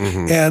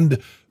 Mm-hmm.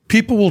 And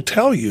people will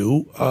tell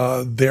you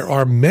there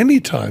are many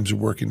times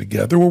working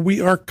together where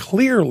we are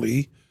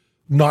clearly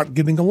not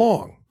getting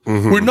along.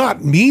 Mm-hmm. We're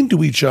not mean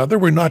to each other.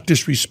 We're not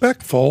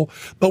disrespectful,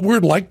 but we're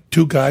like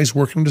two guys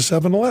working to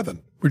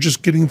 7-Eleven. We're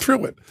just getting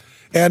through it.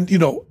 And,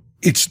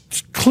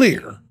 it's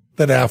clear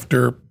that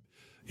after,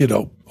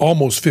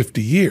 almost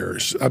 50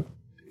 years,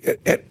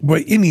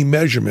 by any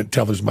measurement,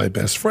 Teller's my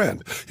best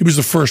friend. He was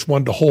the first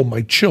one to hold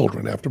my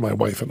children after my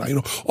wife and I,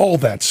 all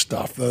that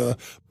stuff.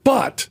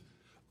 But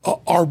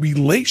our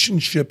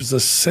relationship is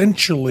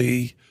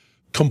essentially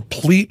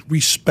complete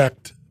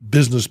respect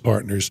business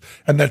partners,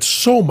 and that's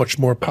so much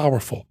more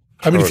powerful.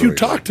 I mean, if you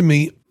talk to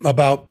me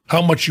about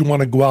how much you want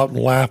to go out and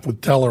laugh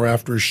with Teller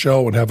after a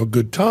show and have a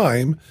good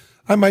time,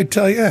 I might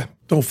tell you,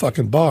 don't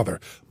fucking bother.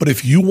 But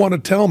if you want to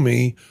tell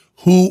me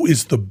who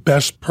is the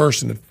best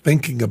person at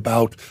thinking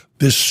about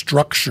this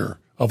structure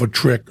of a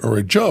trick or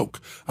a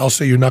joke, I'll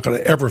say you're not going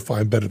to ever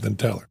find better than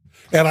Teller.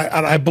 And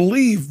I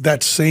believe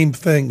that same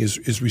thing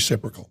is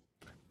reciprocal.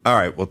 All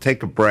right, we'll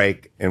take a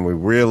break, and we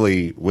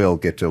really will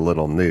get to a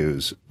little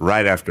news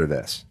right after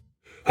this.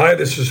 Hi,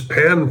 this is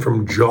Penn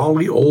from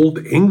jolly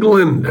old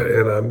England,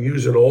 and I'm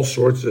using all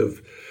sorts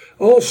of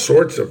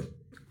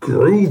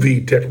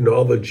groovy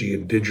technology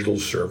and digital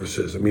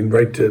services. I mean,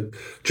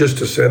 just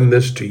to send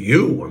this to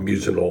you, I'm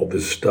using all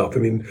this stuff. I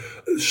mean,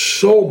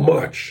 so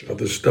much of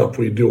the stuff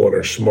we do on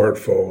our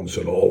smartphones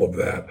and all of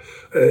that,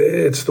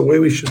 it's the way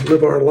we should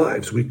live our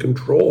lives. We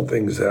control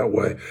things that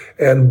way.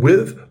 And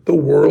with the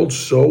world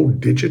so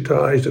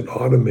digitized and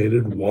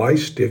automated, why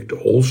stick to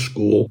old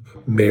school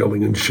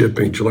mailing and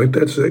shipping? Do you like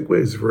that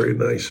segue? It's very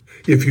nice.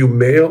 If you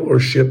mail or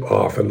ship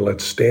often,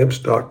 let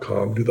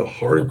Stamps.com do the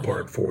hard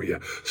part for you.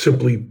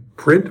 Simply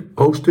print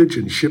postage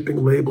and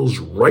shipping labels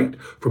right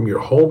from your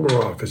home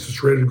or office.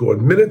 It's ready to go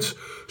in minutes.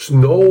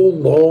 No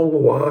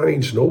long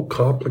lines, no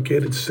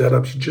complicated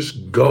setups. You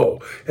just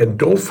go. And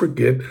don't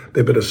forget,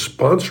 they've been a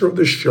sponsor of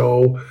the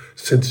show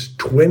since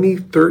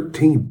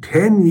 2013.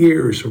 10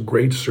 years of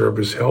great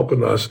service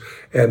helping us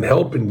and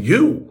helping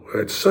you.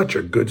 It's such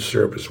a good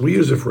service. We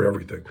use it for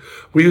everything.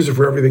 We use it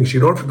for everything, so you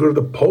don't have to go to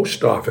the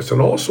post office.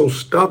 And also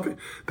stuff,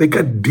 they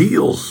got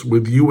deals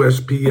with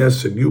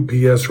USPS and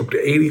UPS for up to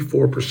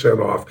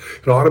 84% off.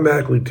 It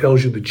automatically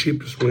tells you the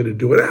cheapest way to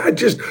do it.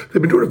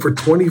 They've been doing it for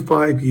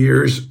 25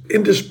 years,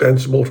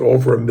 indispensable to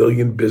over 1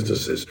 million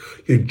businesses.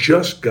 You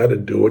just got to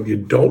do it. You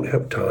don't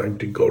have time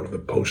to go to the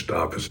post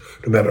office,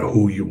 no matter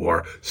who you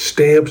are.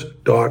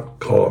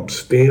 Stamps.com,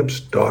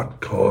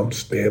 stamps.com,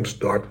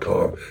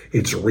 stamps.com.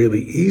 It's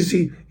really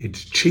easy.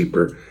 It's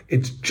cheaper.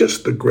 It's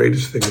just the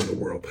greatest thing in the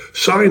world.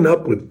 Sign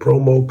up with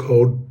promo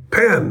code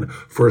PEN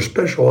for a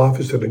special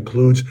offer that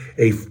includes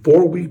a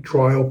 4-week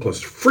trial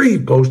plus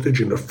free postage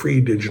and a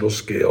free digital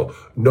scale.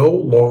 No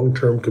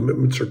long-term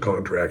commitments or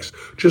contracts.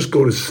 Just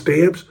go to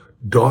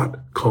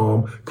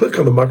stamps.com, click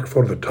on the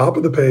microphone at the top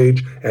of the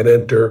page, and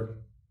enter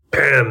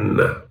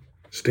PEN.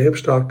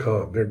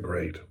 Stamps.com. They're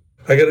great.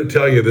 I got to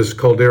tell you, this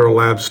Caldera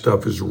Labs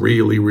stuff is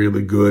really,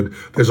 really good.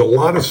 There's a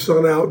lot of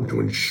sun out, and to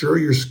ensure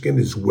your skin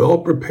is well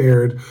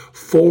prepared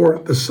for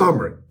the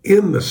summer,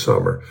 in the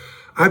summer,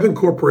 I've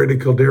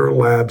incorporated Caldera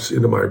Labs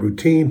into my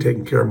routine,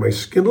 taking care of my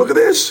skin. Look at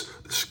this.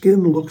 The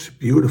skin looks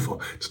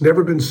beautiful. It's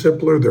never been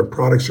simpler. Their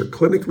products are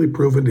clinically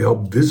proven to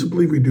help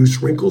visibly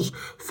reduce wrinkles,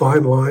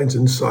 fine lines,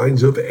 and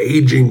signs of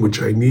aging,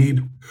 which I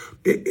need.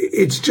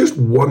 It's just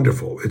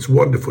wonderful. It's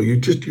wonderful.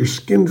 Your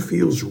skin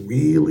feels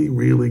really,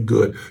 really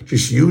good.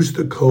 Just use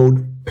the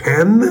code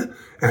PEN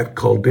at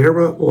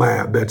Caldera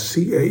Lab. That's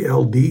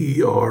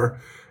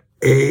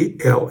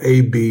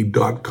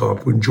CALDERALAB.com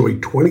to enjoy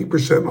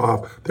 20%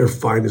 off their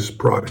finest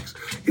products.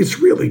 It's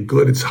really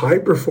good. It's high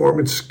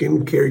performance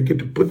skincare. You get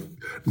to put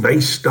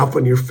nice stuff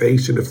on your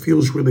face and it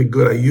feels really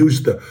good. I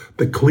use the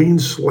clean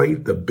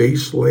slate, the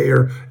base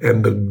layer,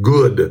 and the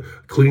good.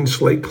 Clean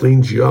slate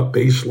cleans you up.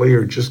 Base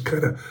layer just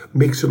kind of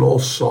makes it all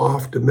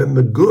soft. And then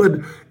the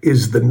good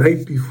is the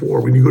night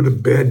before. When you go to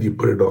bed, you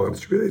put it on.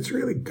 It's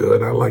really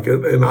good. I like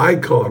it. An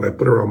icon. I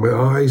put it on my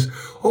eyes.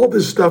 All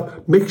this stuff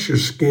makes your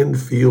skin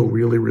feel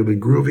really, really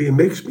groovy and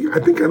makes me, I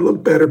think I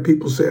look better.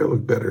 People say I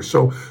look better.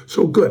 So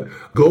good.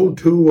 Go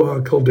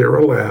to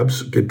Caldera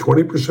Labs. Get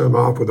 20%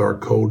 off with our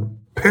code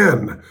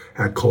PEN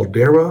at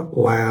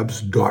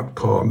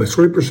calderalabs.com. That's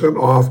 20%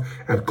 off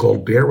at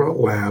Caldera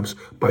Labs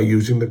by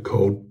using the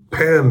code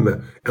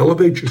PEN.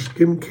 Elevate your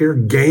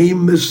skincare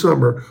game this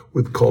summer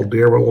with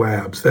Caldera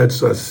Labs.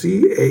 That's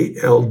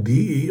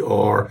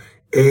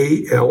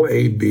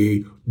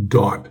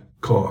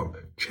CALDERALAB.com.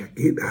 Check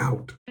it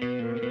out.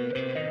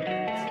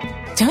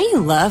 Don't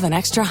you love an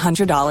extra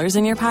 $100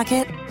 in your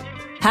pocket?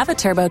 Have a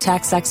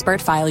TurboTax expert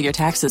file your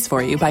taxes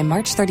for you by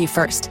March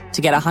 31st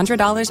to get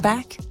 $100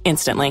 back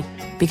instantly.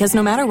 Because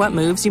no matter what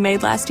moves you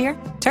made last year,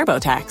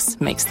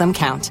 TurboTax makes them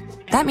count.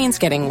 That means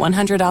getting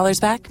 $100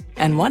 back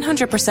and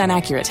 100%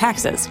 accurate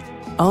taxes,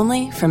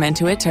 only from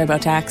Intuit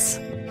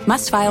TurboTax.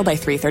 Must file by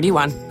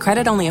 3/31.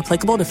 Credit only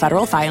applicable to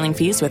federal filing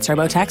fees with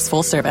TurboTax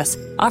full service.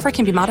 Offer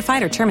can be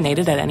modified or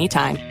terminated at any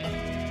time.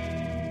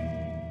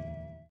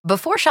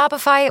 Before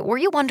Shopify, were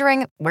you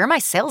wondering, where are my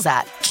sales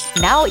at?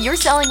 Now you're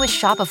selling with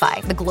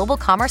Shopify, the global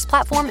commerce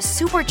platform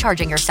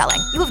supercharging your selling.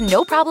 You have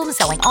no problem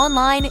selling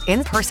online,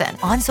 in person,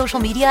 on social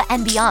media,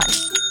 and beyond.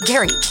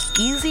 Gary,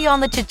 easy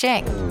on the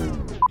cha-ching.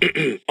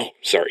 Oh,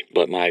 sorry,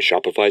 but my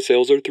Shopify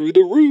sales are through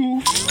the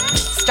roof.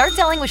 Start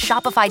selling with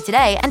Shopify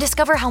today and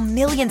discover how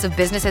millions of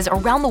businesses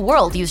around the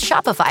world use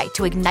Shopify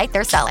to ignite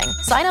their selling.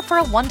 Sign up for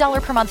a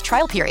 $1 per month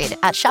trial period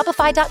at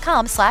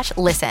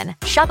shopify.com/listen.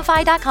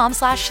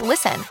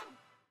 Shopify.com/listen.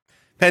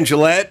 Penn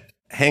Jillette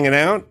hanging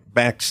out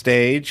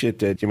backstage at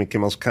Jimmy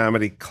Kimmel's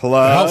Comedy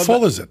Club. How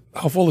full is it?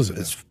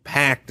 It's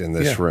packed in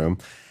this room.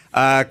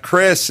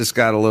 Chris has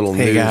got a little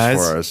news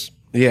for us.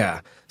 Yeah.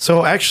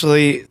 So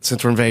actually,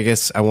 since we're in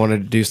Vegas, I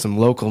wanted to do some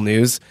local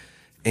news.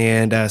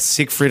 And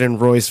Siegfried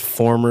and Roy's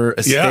former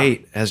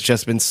estate has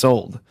just been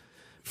sold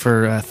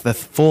for the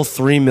full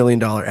 $3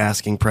 million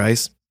asking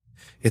price.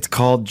 It's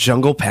called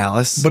Jungle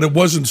Palace. But it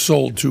wasn't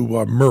sold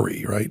to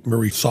Murray, right?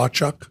 Murray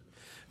Sawchuk?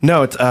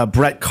 No, it's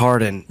Brett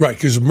Carden. Right,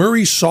 because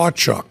Murray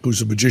Sawchuk,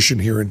 who's a magician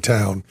here in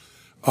town,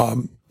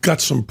 got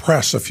some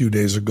press a few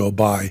days ago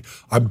by,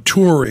 I'm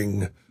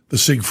touring the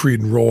Siegfried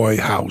and Roy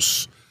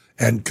house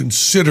and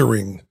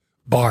considering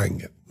buying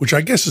it, which I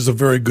guess is a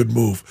very good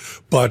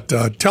move. But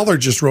Teller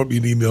just wrote me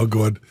an email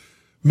going,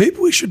 maybe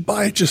we should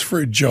buy it just for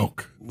a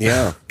joke.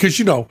 Yeah. Because,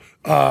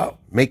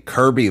 make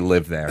Kirby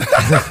live there.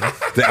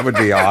 That would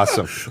be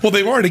awesome. Well,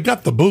 they've already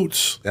got the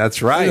boots.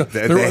 That's right.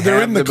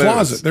 They're in the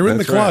closet. They're in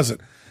the closet.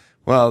 Right.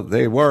 Well,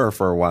 they were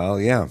for a while,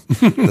 yeah.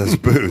 Those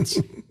boots.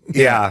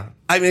 Yeah.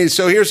 I mean,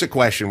 so here's a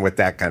question with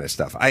that kind of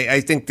stuff. I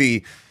think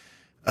the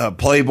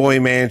Playboy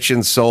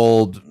Mansion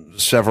sold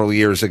several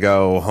years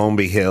ago,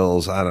 Holmby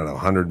Hills, I don't know,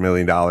 $100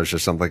 million or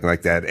something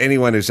like that.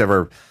 Anyone who's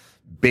ever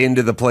been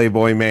to the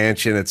Playboy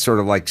Mansion, it's sort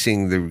of like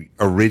seeing the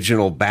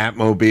original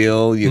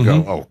Batmobile. You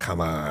go, oh, come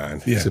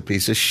on. It's a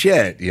piece of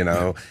shit,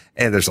 And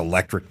there's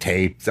electric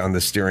tape on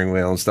the steering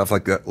wheel and stuff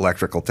like that,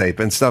 electrical tape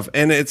and stuff.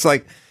 And it's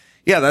like,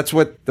 Yeah, that's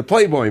what the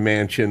Playboy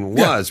Mansion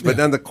was. But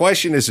then the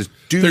question is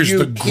There's you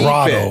the keep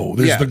grotto. it?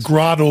 There's Yes. the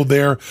grotto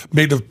there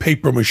made of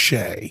paper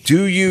mache.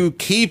 Do you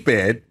keep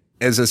it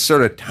as a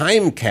sort of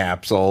time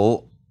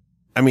capsule?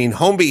 I mean,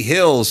 Holmby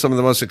Hill is some of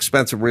the most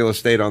expensive real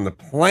estate on the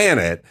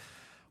planet.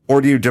 Or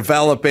do you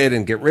develop it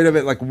and get rid of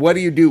it? Like, what do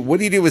you do? What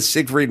do you do with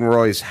Siegfried and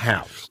Roy's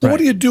house? Well, what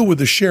do you do with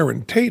the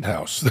Sharon Tate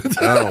house?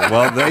 Oh,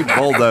 well, they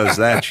bulldozed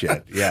that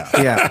shit. Yeah.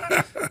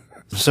 Yeah.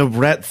 So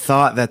Brett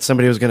thought that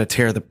somebody was going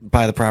to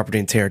buy the property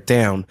and tear it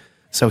down.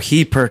 So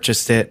he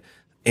purchased it,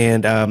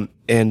 and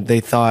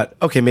they thought,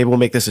 okay, maybe we'll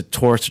make this a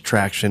tourist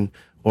attraction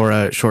or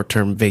a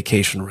short-term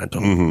vacation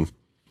rental. Mm-hmm.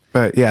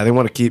 But yeah, they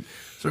want to keep.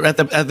 So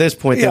at this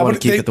point, they want to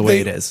keep it the way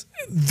it is.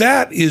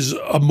 That is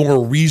a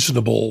more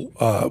reasonable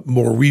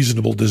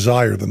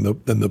desire than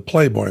the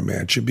Playboy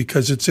Mansion,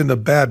 because it's in a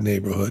bad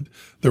neighborhood.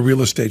 The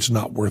real estate's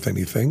not worth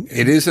anything.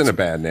 It is in a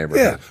bad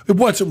neighborhood. Yeah, it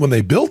wasn't when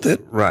they built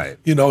it. Right.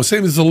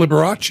 Same as the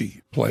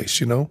Liberace place.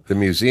 The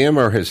museum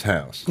or his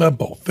house?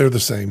 Both. They're the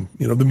same.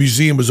 The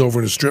museum was over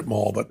in a strip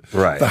mall, but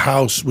the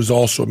house was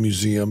also a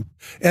museum.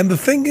 And the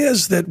thing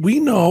is that we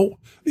know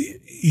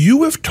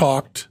you have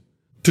talked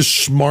to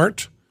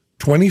smart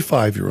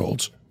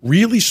 25-year-olds,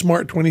 really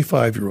smart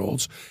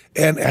 25-year-olds,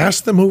 and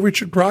ask them who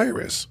Richard Pryor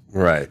is.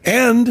 Right.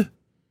 And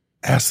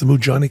ask them who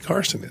Johnny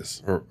Carson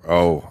is.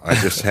 I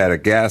just had a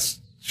guess.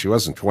 She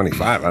wasn't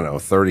 25, I don't know,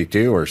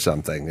 32 or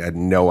something. I had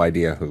no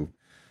idea who.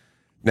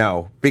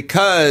 No,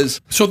 because...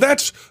 So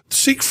that's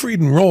Siegfried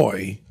and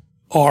Roy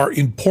are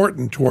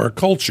important to our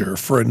culture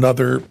for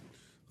another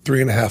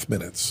 3.5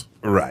 minutes.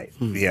 Right.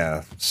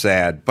 Yeah.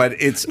 Sad. But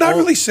it's not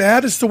really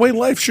sad. It's the way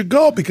life should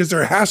go, because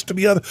there has to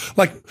be other,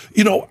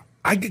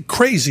 I get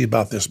crazy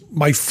about this.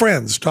 My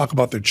friends talk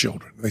about their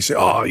children. They say,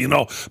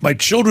 my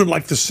children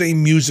like the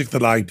same music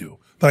that I do.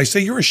 But I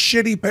say, you're a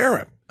shitty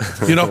parent.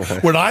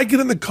 When I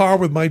get in the car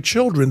with my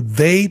children,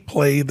 they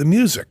play the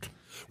music.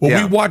 When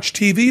we watch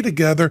TV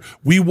together,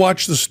 we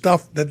watch the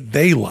stuff that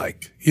they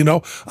like.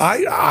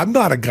 I'm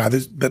not a guy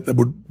that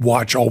would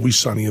watch Always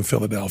Sunny in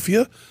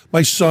Philadelphia.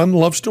 My son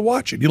loves to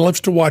watch it. He loves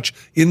to watch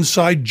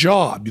Inside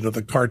Job,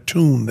 the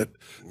cartoon that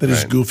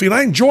is goofy. And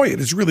I enjoy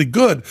it. It's really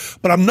good.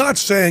 But I'm not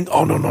saying,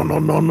 oh,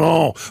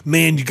 no.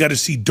 Man, you got to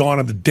see Dawn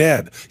of the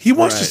Dead. He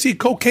wants to see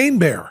Cocaine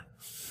Bear.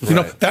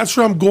 That's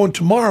where I'm going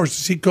tomorrow, is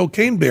to see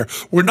Cocaine Bear.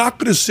 We're not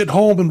going to sit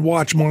home and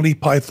watch Monty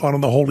Python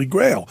and the Holy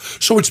Grail.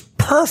 So it's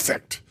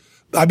perfect.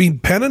 I mean,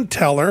 Penn and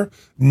Teller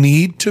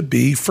need to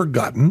be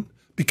forgotten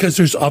because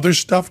there's other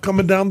stuff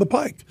coming down the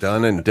pike.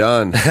 Done and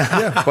done.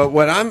 Yeah. But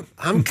what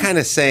I'm kind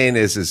of saying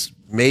is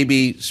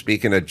maybe,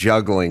 speaking of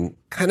juggling,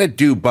 kind of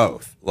do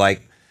both.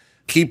 Like,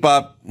 keep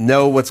up,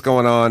 know what's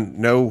going on,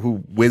 know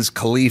who Wiz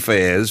Khalifa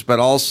is, but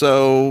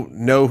also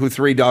know who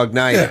Three Dog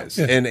Night is.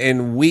 Yeah.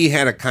 And we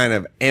had a kind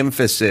of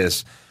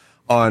emphasis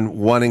on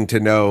wanting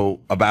to know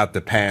about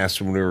the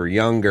past when we were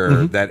younger.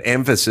 Mm-hmm. That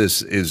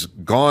emphasis is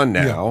gone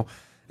now. Yeah.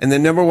 And the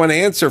number one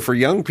answer for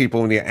young people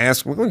when you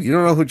ask them, you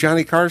don't know who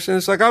Johnny Carson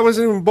is? Like, I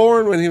wasn't even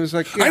born when he was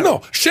like, I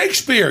know.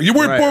 Shakespeare. You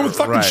weren't born with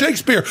fucking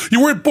Shakespeare. You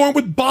weren't born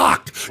with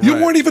Bach. You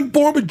weren't even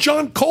born with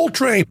John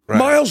Coltrane,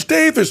 Miles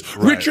Davis,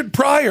 Richard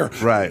Pryor.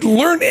 Right.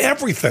 Learn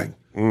everything.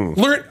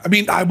 Learn. I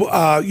mean,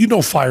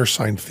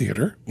 Firesign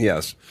Theater.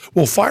 Yes.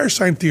 Well,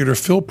 Firesign Theater,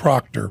 Phil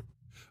Proctor,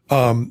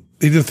 they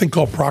did a thing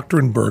called Proctor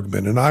and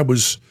Bergman, and I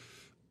was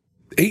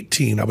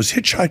 18. I was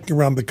hitchhiking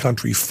around the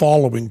country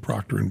following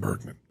Proctor and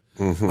Bergman.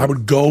 Mm-hmm. I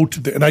would go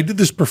to and I did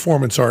this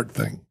performance art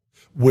thing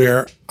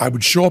where I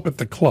would show up at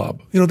the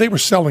club. They were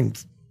selling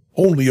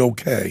only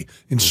okay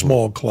in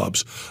small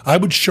clubs. I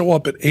would show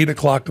up at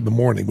 8:00 in the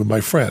morning with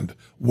my friend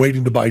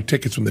waiting to buy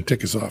tickets when the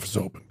tickets office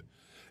opened.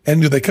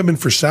 And they come in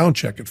for sound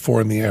check at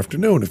 4 p.m.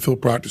 and Phil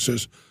Proctor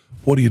says,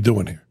 "What are you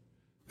doing here?"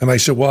 And I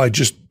said, "Well, I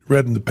just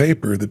read in the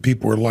paper that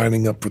people were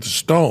lining up for the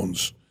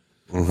Stones,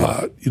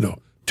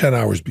 10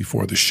 hours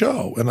before the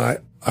show. And I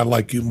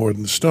like you more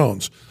than the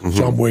Stones.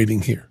 So I'm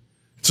waiting here.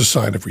 It's a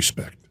sign of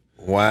respect."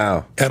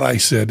 Wow. And I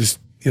said,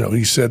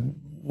 he said,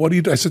 "What do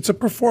you do?" I said, "It's a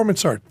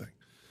performance art thing.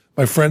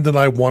 My friend and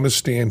I want to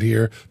stand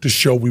here to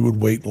show we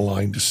would wait in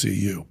line to see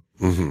you."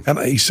 Mm-hmm. And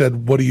he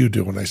said, "What do you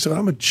do?" And I said,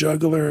 "I'm a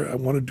juggler. I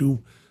want to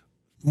do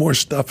more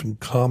stuff in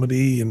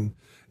comedy." And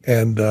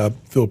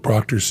Phil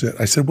Proctor said,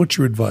 I said, "What's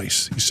your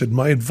advice?" He said,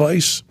 "My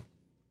advice,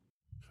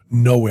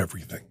 know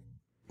everything."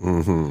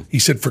 Mm-hmm. He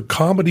said, "For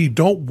comedy,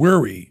 don't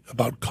worry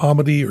about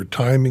comedy or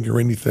timing or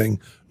anything.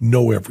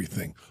 Know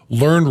everything.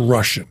 Learn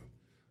Russian.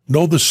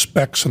 Know the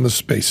specs on the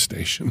space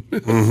station.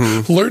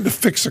 Learn to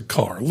fix a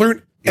car.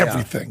 Learn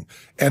everything.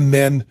 And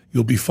then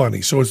you'll be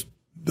funny." So it's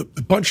the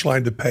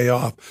punchline to pay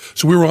off.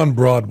 So we were on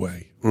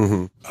Broadway,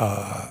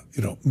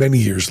 many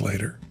years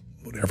later,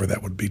 whatever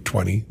that would be,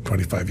 20,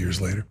 25 years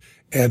later.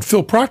 And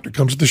Phil Proctor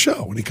comes to the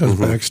show, and he comes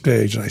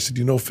backstage. And I said,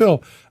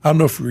 "Phil, I don't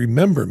know if you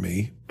remember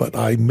me, but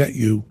I met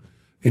you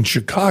in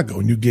Chicago,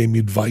 and you gave me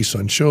advice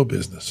on show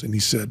business." And he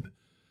said,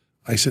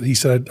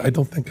 "I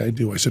don't think I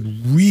do." I said,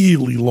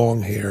 "Really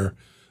long hair,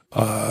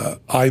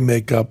 eye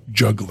makeup,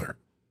 juggler."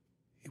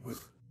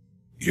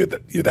 you're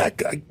that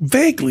guy,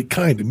 vaguely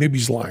kind, and maybe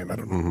he's lying, I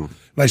don't know. And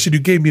I said, you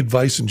gave me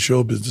advice in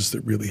show business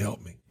that really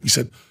helped me. He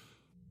said,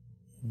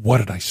 what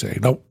did I say?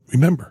 Now,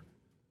 remember,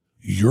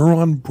 you're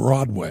on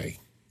Broadway.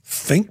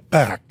 Think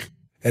back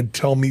and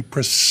tell me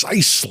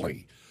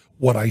precisely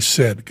what I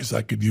said, because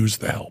I could use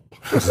the help.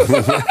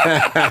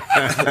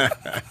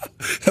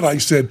 And I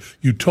said,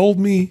 you told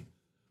me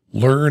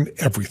learn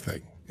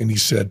everything. And he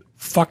said,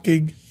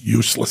 fucking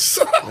useless.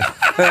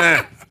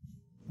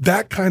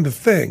 That kind of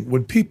thing.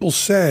 When people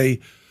say,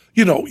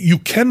 you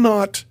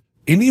cannot,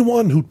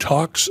 anyone who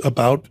talks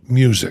about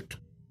music,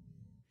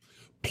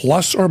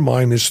 plus or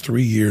minus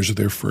 3 years of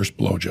their first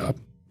blowjob,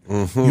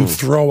 you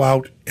throw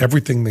out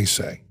everything they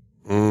say.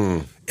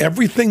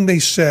 Everything they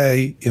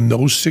say in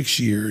those 6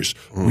 years,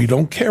 we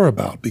don't care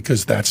about,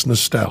 because that's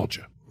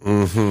nostalgia.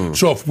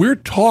 So if we're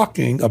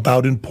talking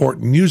about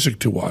important music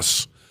to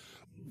us,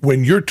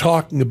 when you're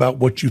talking about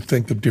what you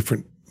think of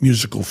different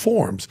musical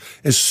forms,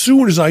 as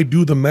soon as I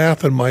do the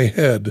math in my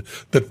head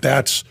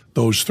that's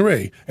those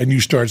three, and you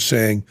start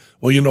saying,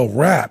 well,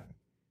 Rat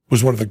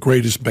was one of the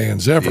greatest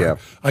bands ever,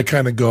 I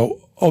kind of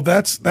go, oh,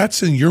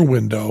 that's in your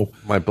window.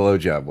 My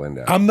blowjob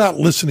window. I'm not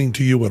listening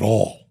to you at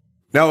all.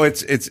 No,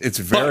 it's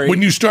very. But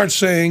when you start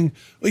saying,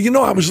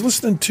 I was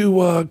listening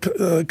to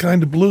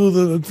Kind of Blue,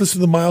 listen to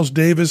the Miles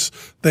Davis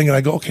thing, and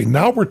I go, okay,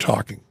 now we're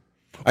talking.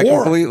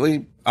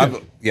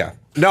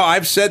 No,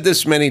 I've said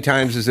this many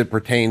times as it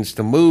pertains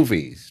to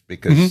movies,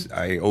 because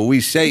I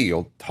always say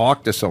you'll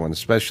talk to someone,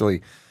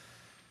 especially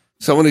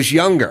someone who's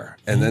younger,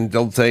 and then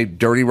they'll say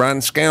Dirty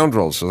Rotten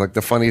Scoundrels, so like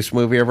the funniest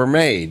movie ever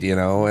made, and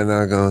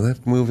I'll go,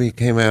 that movie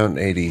came out in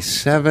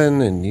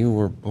 1987, and you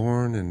were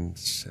born in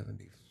 1970.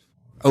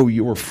 Oh,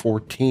 you were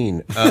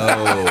 14. Well,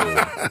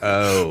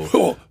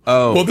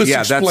 this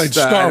explains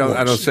Star Wars.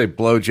 I don't say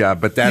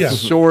blowjob, but that's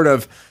sort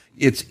of,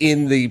 it's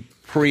in the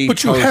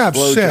But you have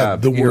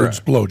said the words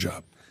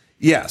blowjob.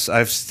 Yes,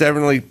 I've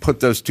definitely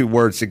put those two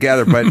words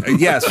together. But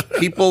yes,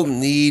 people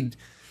need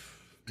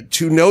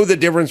to know the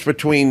difference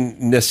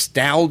between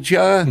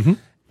nostalgia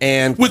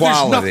and quality.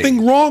 There's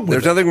nothing wrong with it.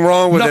 There's nothing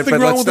wrong with it, but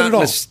let's not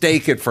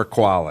mistake it for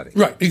quality.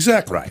 Right,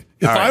 exactly. Right.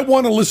 If I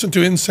want to listen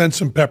to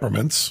Incense and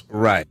Peppermints,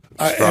 right,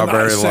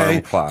 Strawberry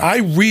Alarm Clock, I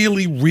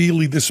really,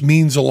 really, this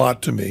means a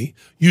lot to me,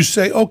 you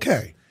say,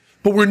 okay,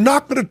 but we're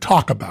not going to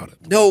talk about it.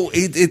 No,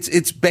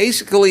 it's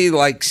basically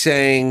like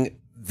saying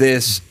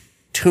this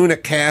tuna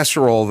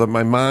casserole that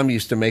my mom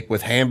used to make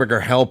with hamburger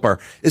helper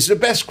is the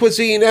best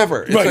cuisine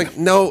ever. It's like,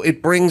 no,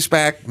 it brings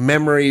back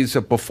memories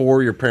of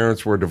before your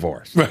parents were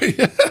divorced. Right.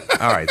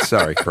 All right.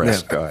 Sorry,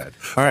 Chris. Go ahead.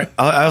 All right.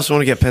 I also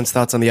want to get Penn's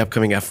thoughts on the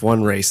upcoming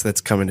F1 race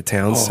that's coming to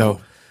town. So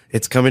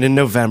it's coming in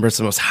November. It's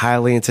the most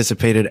highly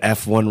anticipated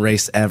F1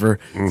 race ever.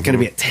 It's going to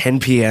be at 10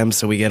 p.m.,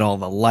 so we get all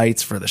the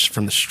lights from the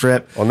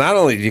strip. Well, not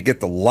only do you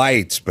get the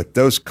lights, but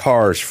those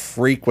cars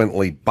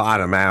frequently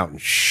bottom out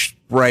and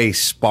spray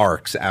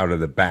sparks out of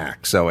the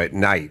back. So at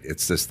night,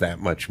 it's just that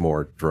much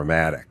more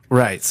dramatic.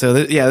 Right. So,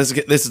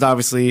 this is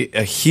obviously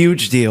a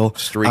huge deal.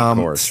 Street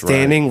course,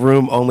 standing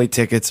room only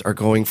tickets are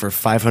going for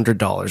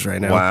 $500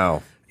 right now.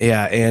 Wow.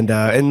 Yeah,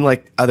 and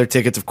like other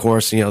tickets, of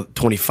course,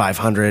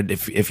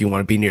 $2,500 if you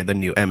want to be near the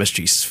new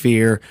MSG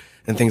Sphere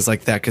and things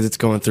like that, because it's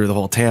going through the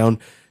whole town.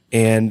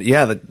 And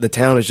yeah, the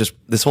town is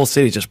this whole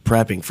city is just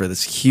prepping for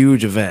this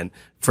huge event.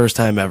 First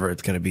time ever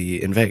it's going to be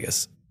in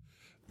Vegas.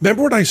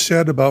 Remember what I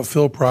said about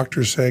Phil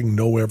Proctor saying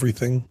know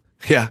everything?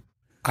 Yeah.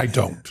 I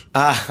don't.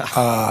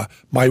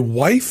 My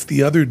wife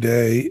the other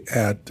day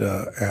at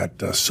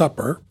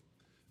supper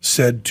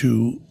said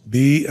to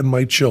me and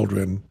my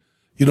children,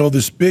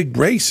 this big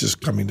race is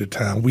coming to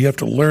town. We have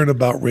to learn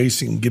about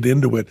racing and get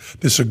into it.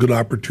 This is a good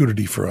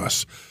opportunity for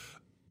us.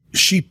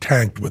 She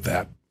tanked with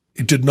that.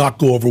 It did not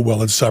go over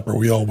well at supper.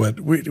 We all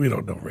went, we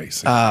don't know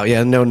racing. Oh,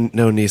 yeah, no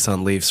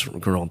Nissan Leafs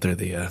rolling through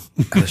the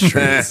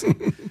streets.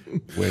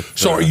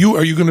 So are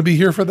you going to be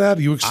here for that?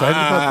 Are you excited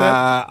about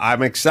that?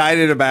 I'm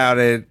excited about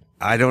it.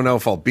 I don't know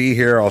if I'll be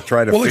here. I'll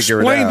try to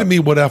figure it out. Explain to me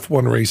what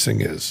F1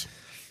 racing is.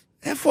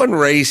 F1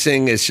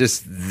 racing is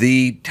just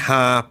the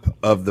top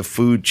of the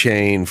food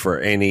chain for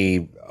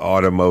any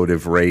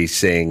automotive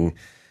racing,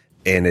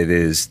 and it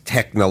is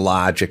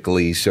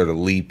technologically sort of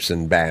leaps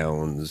and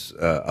bounds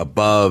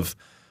above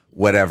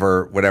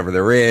whatever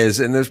there is.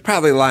 And there's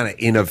probably a lot of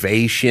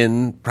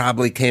innovation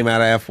probably came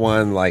out of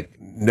F1, like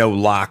no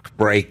lock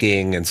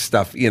braking and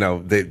stuff.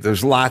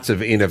 There's lots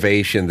of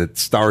innovation that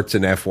starts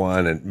in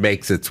F1 and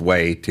makes its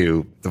way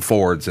to the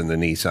Fords and the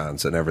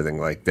Nissans and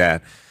everything like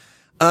that.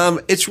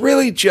 It's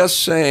really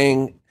just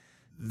saying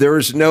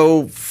there's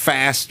no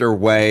faster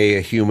way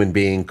a human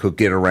being could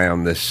get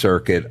around this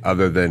circuit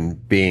other than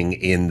being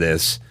in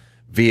this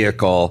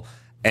vehicle.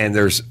 And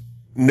there's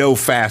no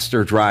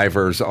faster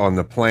drivers on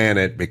the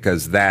planet,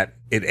 because it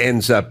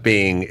ends up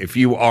being, if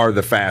you are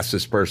the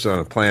fastest person on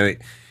the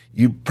planet,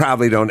 you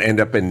probably don't end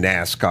up in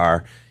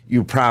NASCAR.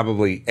 You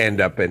probably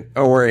end up in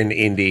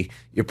Indy.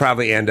 You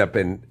probably end up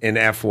in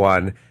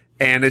F1.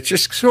 And it's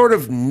just sort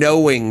of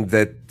knowing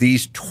that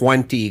these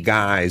 20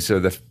 guys are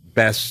the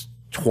best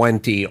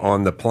 20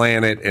 on the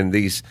planet, and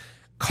these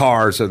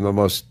cars are the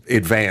most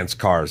advanced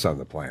cars on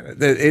the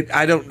planet.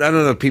 I don't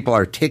know if people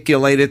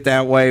articulate it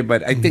that way,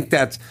 but I think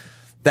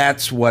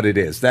that's what it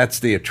is. That's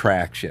the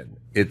attraction.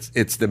 It's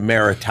the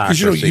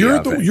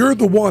meritocracy. You're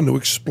the one who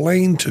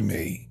explained to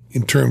me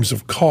in terms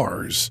of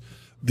cars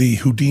the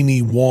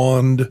Houdini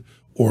wand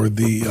or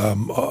the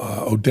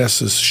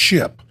Odysseus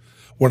ship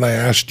when I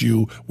asked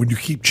you, when you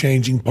keep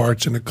changing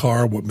parts in a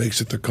car, what makes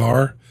it the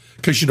car?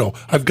 Because,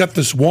 I've got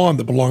this wand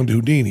that belonged to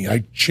Houdini.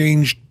 I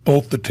changed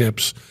both the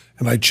tips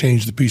and I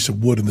changed the piece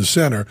of wood in the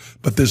center,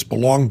 but this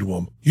belonged to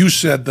him. You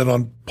said that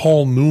on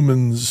Paul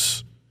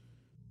Newman's,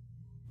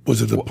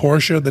 was it the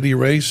Porsche that he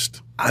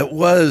raced? I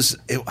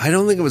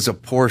don't think it was a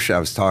Porsche I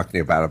was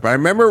talking about, but I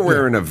remember we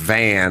were in a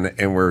van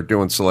and we were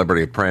doing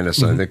Celebrity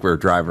Apprentice, and I think we were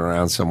driving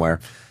around somewhere,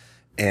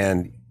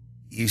 and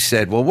you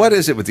said, well, what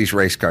is it with these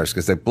race cars?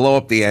 Because they blow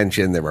up the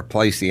engine, they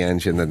replace the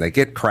engine, then they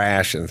get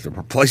crashed, and they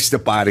replace the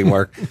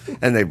bodywork,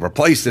 and they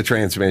replace the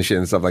transmission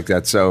and stuff like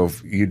that. So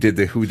you did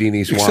the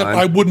Houdini's wand.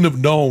 I wouldn't have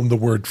known the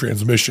word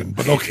transmission,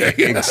 but okay.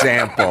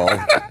 Example.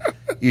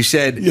 You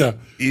said,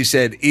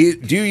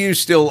 do you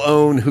still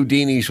own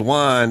Houdini's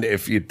wand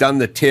if you've done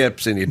the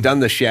tips and you've done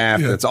the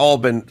shaft? It's all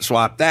been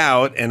swapped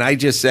out. And I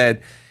just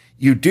said,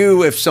 you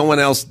do if someone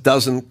else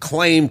doesn't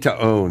claim to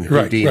own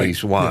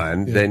Houdini's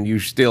wand, then you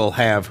still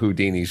have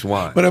Houdini's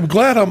wand. But I'm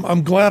glad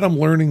I'm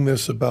learning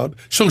this about.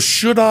 So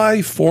should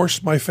I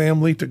force my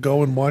family to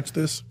go and watch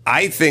this?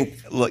 I think,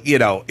 look,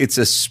 it's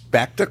a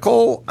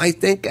spectacle, I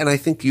think, and I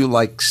think you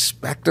like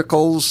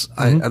spectacles.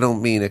 I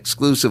don't mean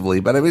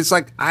exclusively, but I mean, it's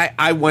like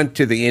I went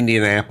to the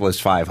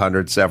Indianapolis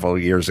 500 several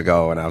years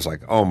ago, and I was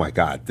like, oh my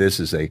God, this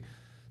is a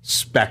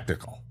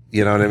spectacle.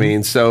 You know what I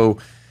mean? So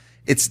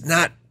it's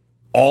not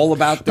all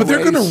about the But they're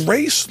race. going to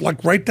race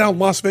like right down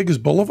Las Vegas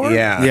Boulevard?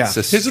 Yeah.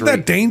 Isn't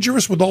that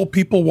dangerous with all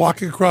people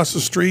walking across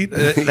the street?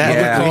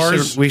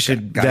 We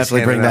should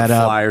definitely bring that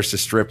up. Flyers to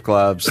strip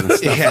clubs and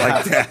stuff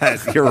like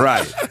that. You're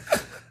right.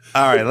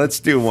 All right,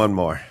 let's do one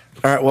more.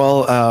 All right,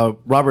 well,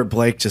 Robert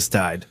Blake just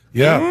died.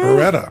 Yeah,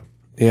 Beretta.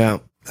 Yeah.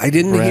 I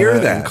didn't hear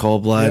that.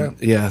 Cold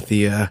Blood. Yeah,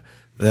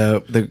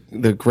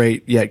 the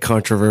great yet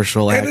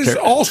controversial actor. And it's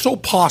also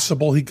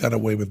possible he got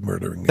away with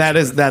murdering.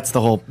 That's the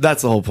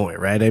whole point,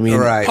 right? I mean,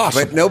 right.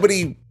 Possible. But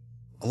a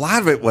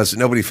lot of it was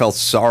nobody felt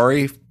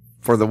sorry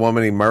for the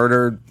woman he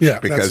murdered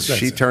because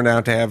she turned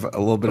out to have a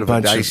little bit of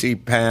a dicey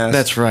past.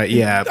 That's right,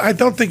 yeah. I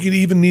don't think you'd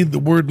even need the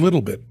word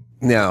little bit.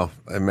 No,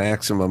 a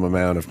maximum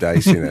amount of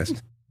diciness.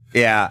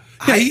 Yeah.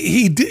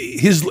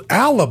 His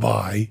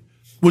alibi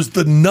was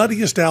the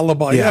nuttiest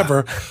alibi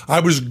ever. I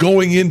was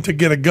going in to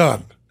get a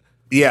gun.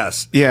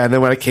 Yes. Yeah, and then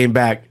when I came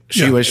back,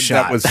 she was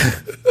shot.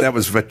 That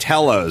was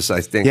Vitello's,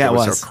 I think. Yeah, it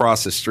was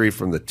across the street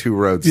from the Two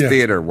Roads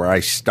Theater where I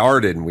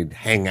started, and we'd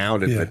hang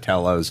out at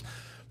Vitello's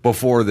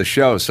before the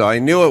show. So I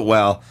knew it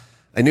well.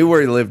 I knew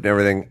where he lived and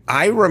everything.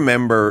 I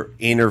remember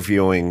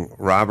interviewing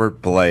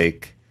Robert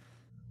Blake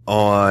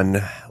on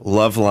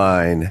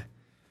Loveline,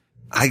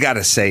 I got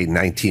to say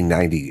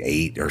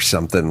 1998 or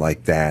something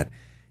like that.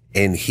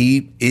 And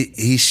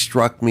he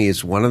struck me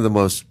as one of the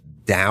most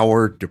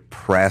dour,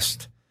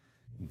 depressed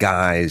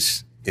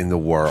guys in the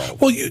world.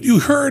 Well, you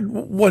heard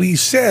what he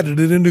said in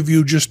an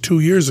interview just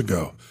 2 years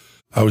ago.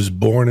 I was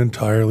born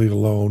entirely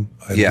alone.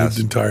 I lived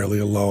entirely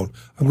alone.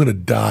 I'm going to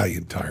die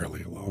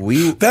entirely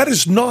alone. That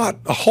is not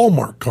a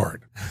Hallmark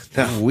card.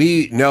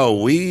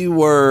 We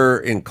were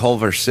in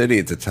Culver City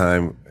at the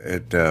time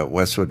at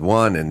Westwood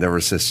One, and there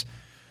was this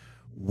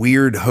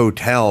weird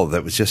hotel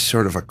that was just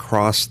sort of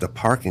across the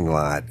parking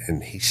lot.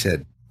 And he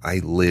said, I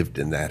lived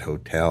in that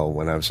hotel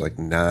when I was like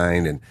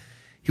 9, and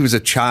he was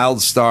a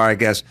child star, I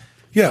guess.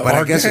 Yeah, but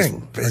I guess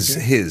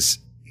his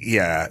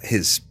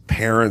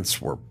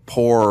parents were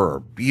poor or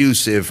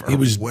abusive or he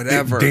was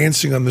whatever.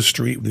 Dancing on the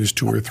street when he was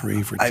 2 or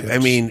 3 for tips. I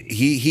mean,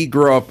 he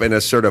grew up in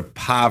a sort of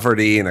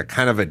poverty and a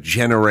kind of a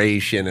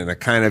generation and a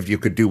kind of you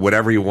could do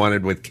whatever you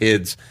wanted with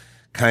kids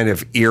kind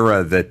of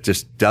era that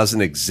just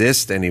doesn't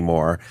exist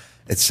anymore.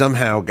 It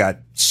somehow got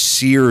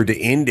seared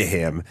into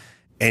him.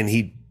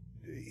 And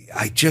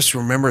I just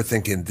remember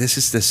thinking, this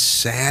is the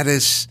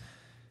saddest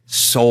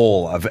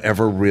soul I've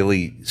ever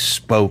really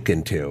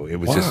spoken to. It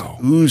was just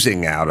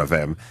oozing out of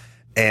him.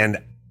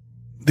 And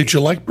did you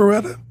like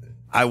Beretta?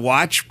 I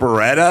watched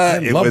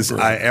Beretta.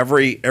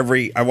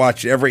 I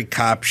watched every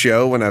cop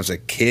show when I was a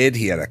kid.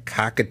 He had a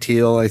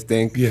cockatiel, I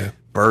think. Yeah.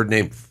 Bird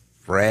named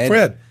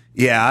Fred.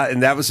 Yeah,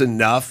 and that was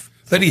enough.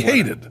 That he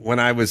hated. When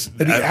I was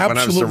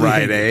the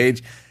right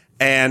age.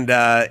 And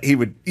he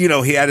would,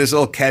 he had his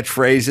little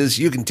catchphrases.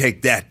 You can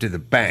take that to the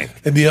bank.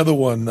 And the other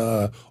one,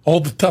 all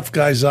the tough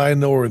guys I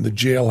know are in the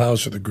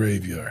jailhouse or the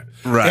graveyard.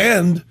 Right.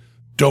 And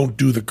don't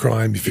do the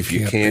crime if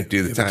you can't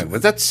do the time.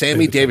 Was that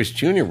Sammy Davis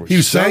Jr.? He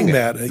was saying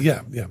that.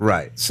 Yeah.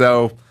 Right.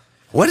 So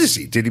what is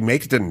he? Did he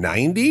make it to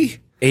 90?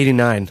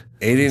 89.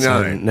 89.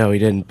 So, no, he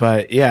didn't.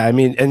 But yeah, I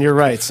mean, and you're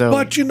right. So,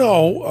 but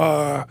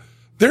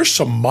there's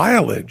some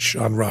mileage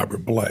on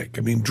Robert Blake.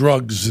 I mean,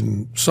 drugs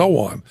and so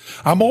on.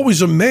 I'm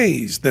always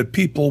amazed that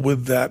people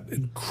with that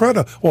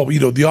incredible,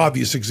 the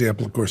obvious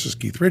example, of course, is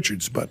Keith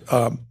Richards, but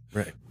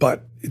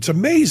it's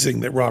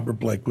amazing that Robert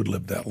Blake would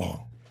live that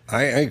long.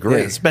 I agree.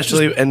 Yeah,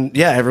 especially, and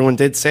yeah, everyone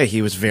did say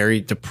he was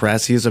very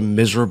depressed. He was a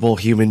miserable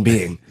human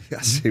being.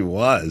 Yes, he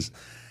was.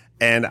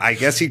 And I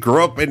guess he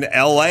grew up in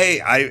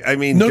L.A. I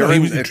mean, No,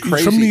 during he's the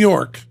crazy... from New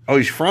York. Oh,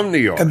 he's from New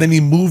York. And then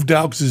he moved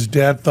out because his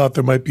dad thought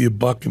there might be a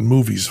buck in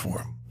movies for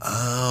him.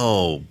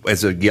 Oh,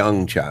 as a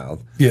young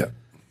child. Yeah.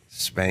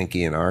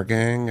 Spanky and our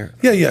gang?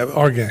 Yeah,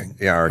 our gang.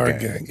 Yeah, our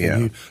gang.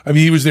 Yeah.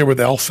 He was there with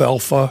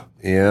Alfalfa.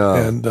 Yeah.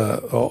 And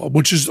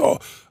which is,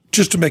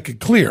 just to make it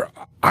clear,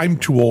 I'm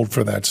too old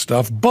for that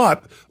stuff.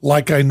 But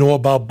like I know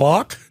about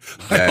Bach,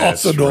 I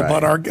also know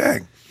about our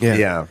gang.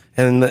 Yeah.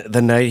 And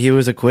the night he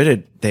was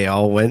acquitted, they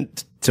all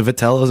went to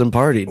Vitello's and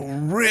partied.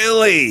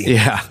 Really?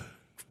 Yeah.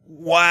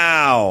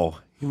 Wow.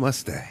 He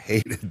must have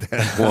hated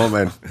that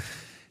woman.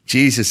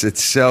 Jesus,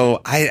 it's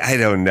so, I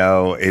don't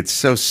know. It's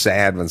so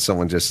sad when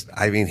someone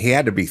he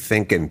had to be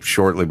thinking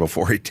shortly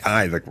before he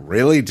died, like,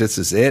 really? This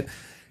is it?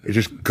 You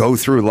just go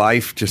through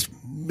life just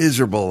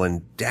miserable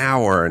and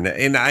dour.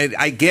 And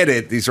I get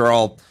it. These are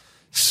all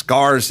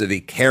scars that he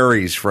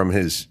carries from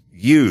his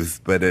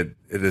youth, but at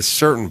a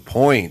certain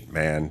point,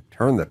 man,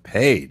 turn the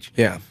page.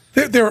 Yeah.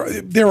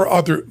 There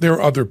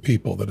are other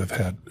people that have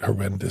had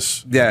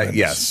horrendous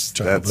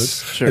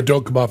childhoods that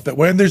don't come off that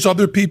way, and there's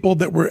other people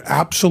that were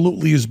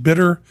absolutely as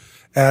bitter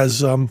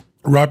as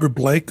Robert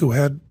Blake, who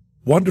had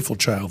wonderful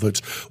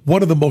childhoods.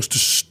 One of the most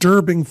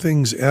disturbing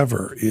things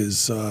ever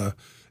is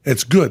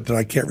it's good that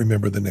I can't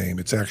remember the name.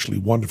 It's actually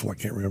wonderful. I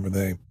can't remember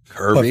the name.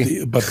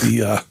 Kirby, but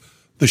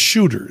the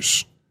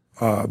shooters,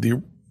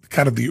 the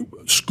kind of the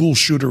school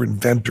shooter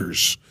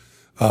inventors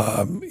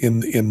in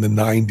the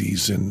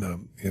 90s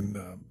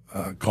in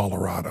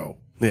Colorado.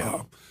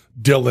 Yeah.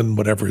 Dylan,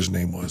 whatever his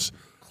name was.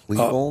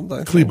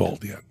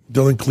 Klebold, yeah.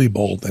 Dylan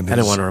Klebold. And I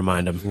don't want to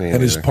remind him.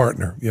 And his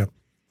partner, yeah.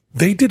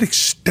 They did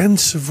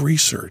extensive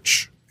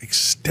research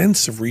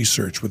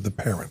with the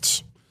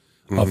parents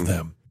of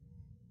them.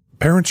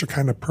 Parents are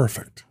kind of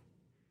perfect.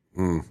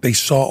 They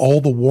saw all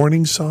the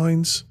warning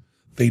signs.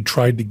 They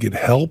tried to get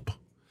help.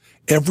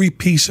 Every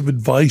piece of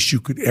advice you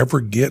could ever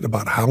get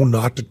about how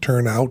not to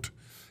turn out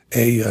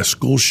a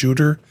school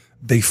shooter,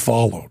 they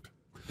followed.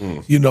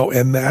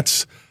 And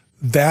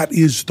that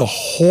is the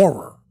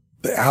horror,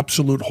 the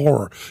absolute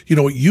horror.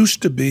 It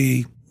used to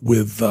be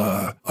with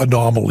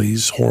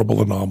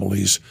horrible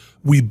anomalies,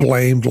 we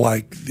blamed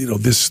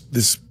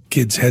this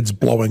kid's head's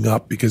blowing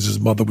up because his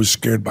mother was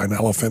scared by an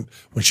elephant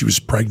when she was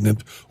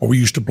pregnant, or we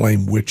used to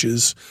blame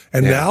witches.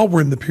 And now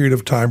we're in the period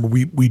of time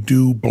where we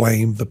do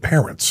blame the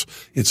parents.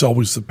 It's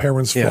always the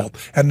parents' fault.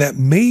 And that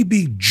may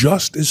be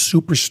just as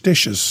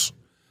superstitious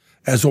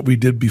as what we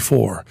did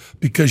before,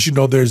 because,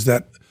 there's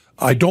that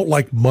I Don't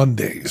Like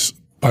Mondays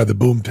by the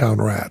Boomtown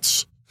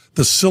Rats.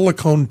 The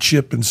silicone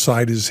chip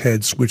inside his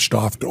head switched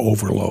off to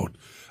overload.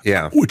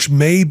 Yeah. Which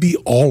may be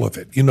all of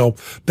it.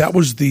 That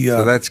was the...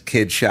 so that's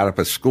kid shot up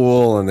a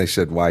school, and they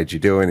said, why'd you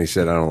do it? And he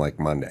said, I don't like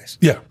Mondays.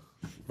 Yeah.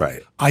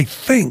 Right. I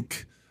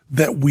think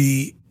that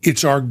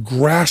it's our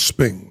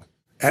grasping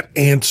at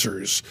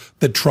answers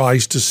that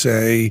tries to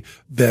say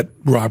that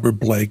Robert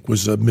Blake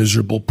was a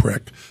miserable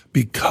prick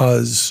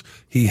because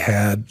he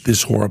had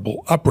this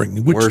horrible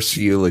upbringing. Worst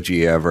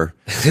eulogy ever.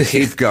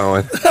 Keep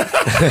going.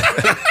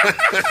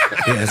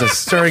 It's a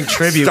stirring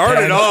tribute.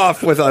 Started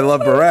off with I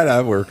love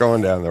Beretta. We're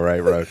going down the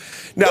right road.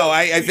 No,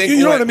 I think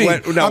you know what I mean.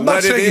 I'm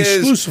not saying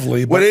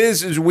exclusively. What it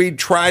is we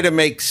try to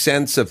make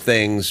sense of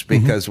things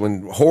because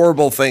when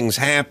horrible things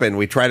happen,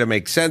 we try to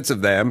make sense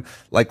of them.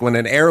 Like when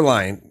an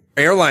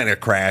airliner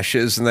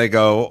crashes and they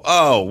go,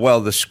 oh,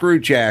 well, the screw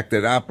jack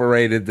that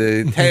operated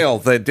the tail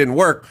that didn't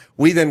work.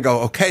 We then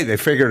go, okay, they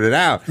figured it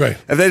out. Right.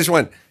 And they just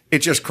went, it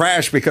just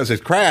crashed because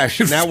it crashed.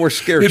 Now we're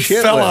scared shitless.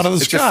 It fell out of the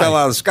sky. It just fell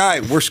out of the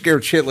sky. We're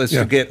scared shitless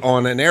to get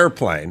on an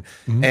airplane.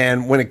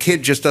 And when a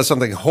kid just does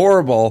something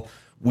horrible,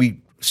 we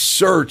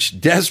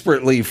search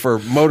desperately for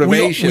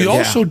motivation. We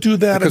also do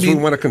that because we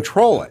want to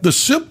control it. The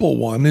simple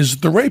one is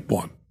the rape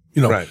one.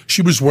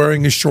 She was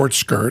wearing a short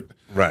skirt.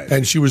 Right.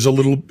 And she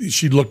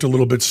looked a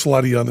little bit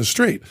slutty on the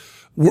street.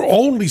 We're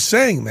only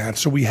saying that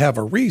so we have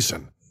a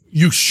reason.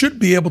 You should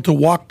be able to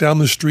walk down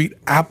the street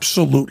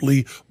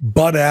absolutely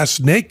butt-ass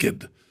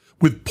naked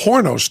with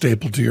porno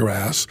stapled to your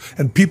ass,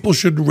 and people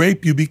should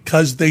rape you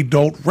because they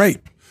don't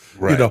rape.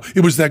 Right.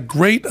 It was that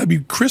great,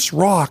 Chris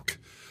Rock,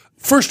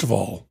 first of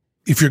all,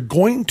 if you're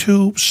going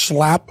to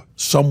slap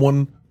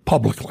someone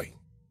publicly,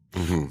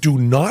 do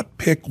not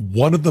pick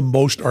one of the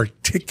most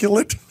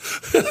articulate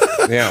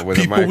with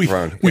people a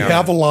microphone. We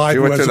have alive.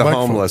 Do who it has to a the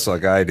microphone. homeless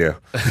like I do.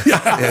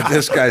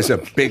 This guy's a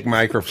big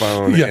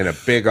microphone and a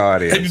big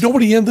audience. And you know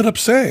what he ended up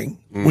saying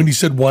when he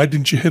said, why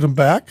didn't you hit him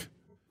back?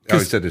 Oh,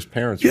 he said his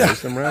parents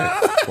raised him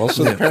right. Well,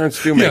 so the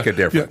parents do make a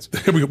difference.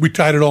 Yeah. We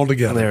tied it all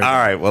together. All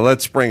right, well,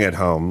 let's bring it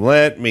home.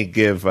 Let me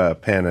give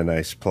Penn a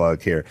nice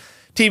plug here.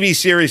 TV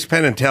series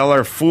Penn and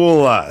Teller,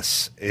 Fool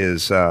Us,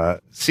 is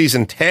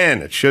season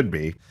 10, it should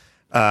be.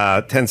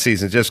 10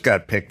 seasons just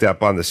got picked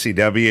up on the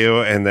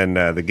CW, and then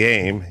the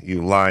game,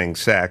 You Lying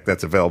Sack,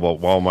 that's available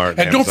at Walmart.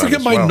 And don't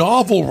forget my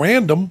novel,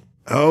 Random.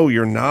 Oh,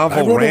 your novel,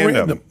 I wrote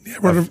Random. I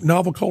wrote a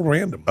novel called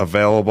Random.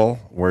 Available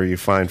where you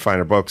find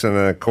finer books. And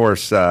then, of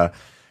course,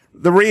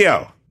 the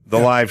Rio, the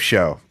live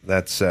show.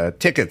 That's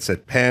tickets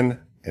at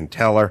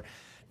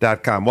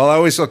pennandteller.com. Well, I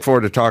always look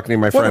forward to talking to you,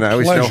 my friend. I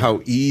always know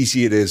how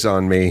easy it is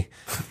on me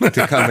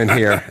to come in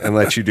here and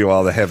let you do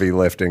all the heavy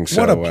lifting.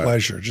 So, what a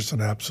pleasure. Just an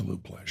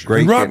absolute pleasure.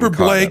 Great. And Robert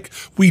Blake,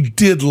 we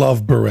did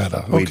love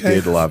Beretta. Okay? We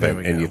did love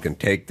it. And you can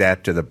take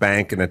that to the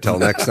bank. And until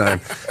next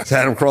time, it's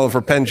Adam Carolla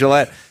for Penn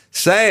Jillette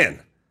saying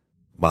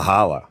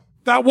mahalo.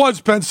 That was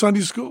Penn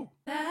Sunday School.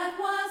 That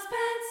was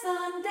Penn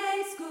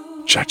Sunday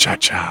School.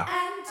 Cha-cha-cha.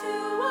 And to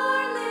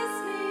our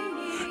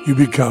listening ears, You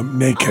become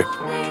naked.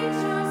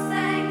 nature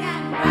sang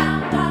and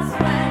round us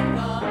rang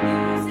the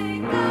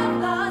music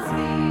of the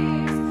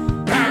spheres.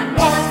 That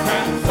was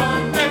Penn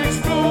Sunday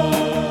School.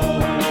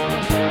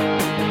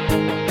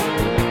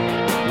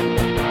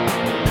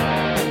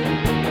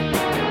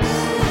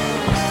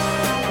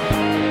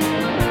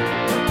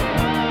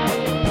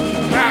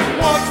 That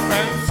was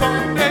Penn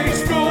Sunday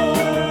School.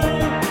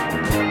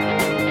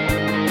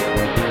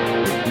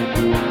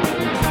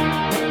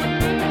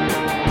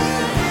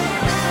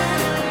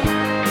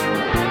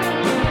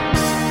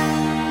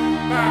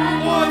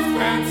 That was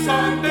Penn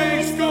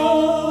Sunday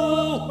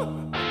School.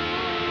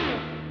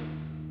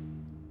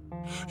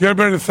 You have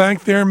anybody to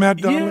thank there, Matt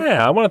Donald?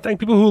 Yeah, I want to thank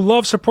people who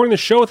love supporting the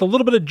show with a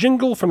little bit of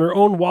jingle from their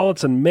own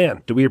wallets, and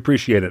man, do we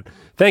appreciate it.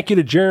 Thank you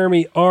to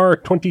Jeremy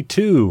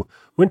R22,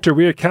 Winter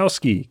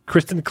Wierkowski,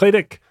 Kristen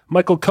Kladick,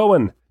 Michael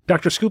Cohen,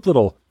 Dr. Scoop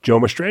Little, Joe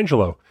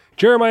Mastrangelo,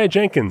 Jeremiah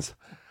Jenkins.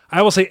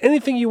 I will say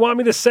anything you want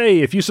me to say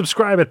if you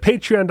subscribe at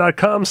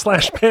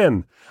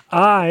patreon.com/pen.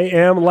 I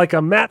am like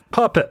a Matt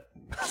puppet.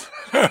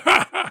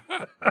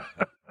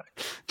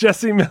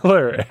 Jesse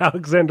Miller,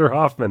 Alexander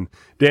Hoffman,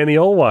 Danny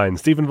Olwine,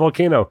 Stephen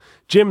Volcano,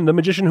 Jim, the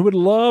magician who would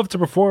love to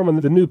perform on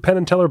the new Penn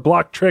and Teller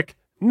block trick,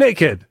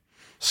 naked,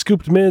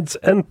 Scooped Mids,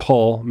 and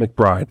Paul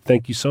McBride.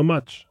 Thank you so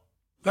much.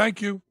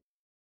 Thank you.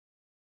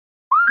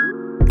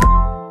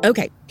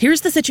 Okay,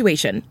 here's the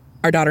situation.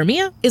 Our daughter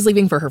Mia is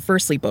leaving for her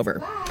first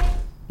sleepover.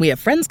 We have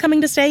friends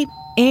coming to stay,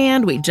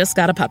 and we just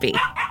got a puppy.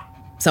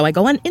 So I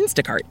go on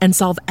Instacart and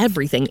solve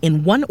everything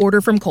in one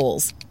order from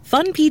Kohl's.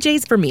 Fun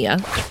PJs for Mia.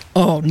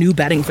 Oh, new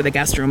bedding for the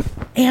guest room.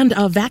 And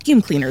a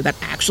vacuum cleaner that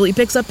actually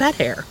picks up pet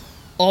hair.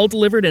 All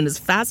delivered in as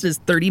fast as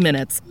 30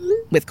 minutes.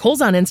 With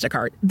Kohl's on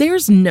Instacart,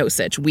 there's no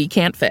such we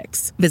can't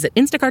fix. Visit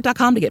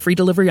instacart.com to get free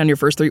delivery on your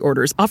first 3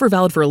 orders. Offer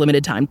valid for a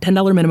limited time.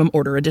 $10 minimum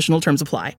order. Additional terms apply.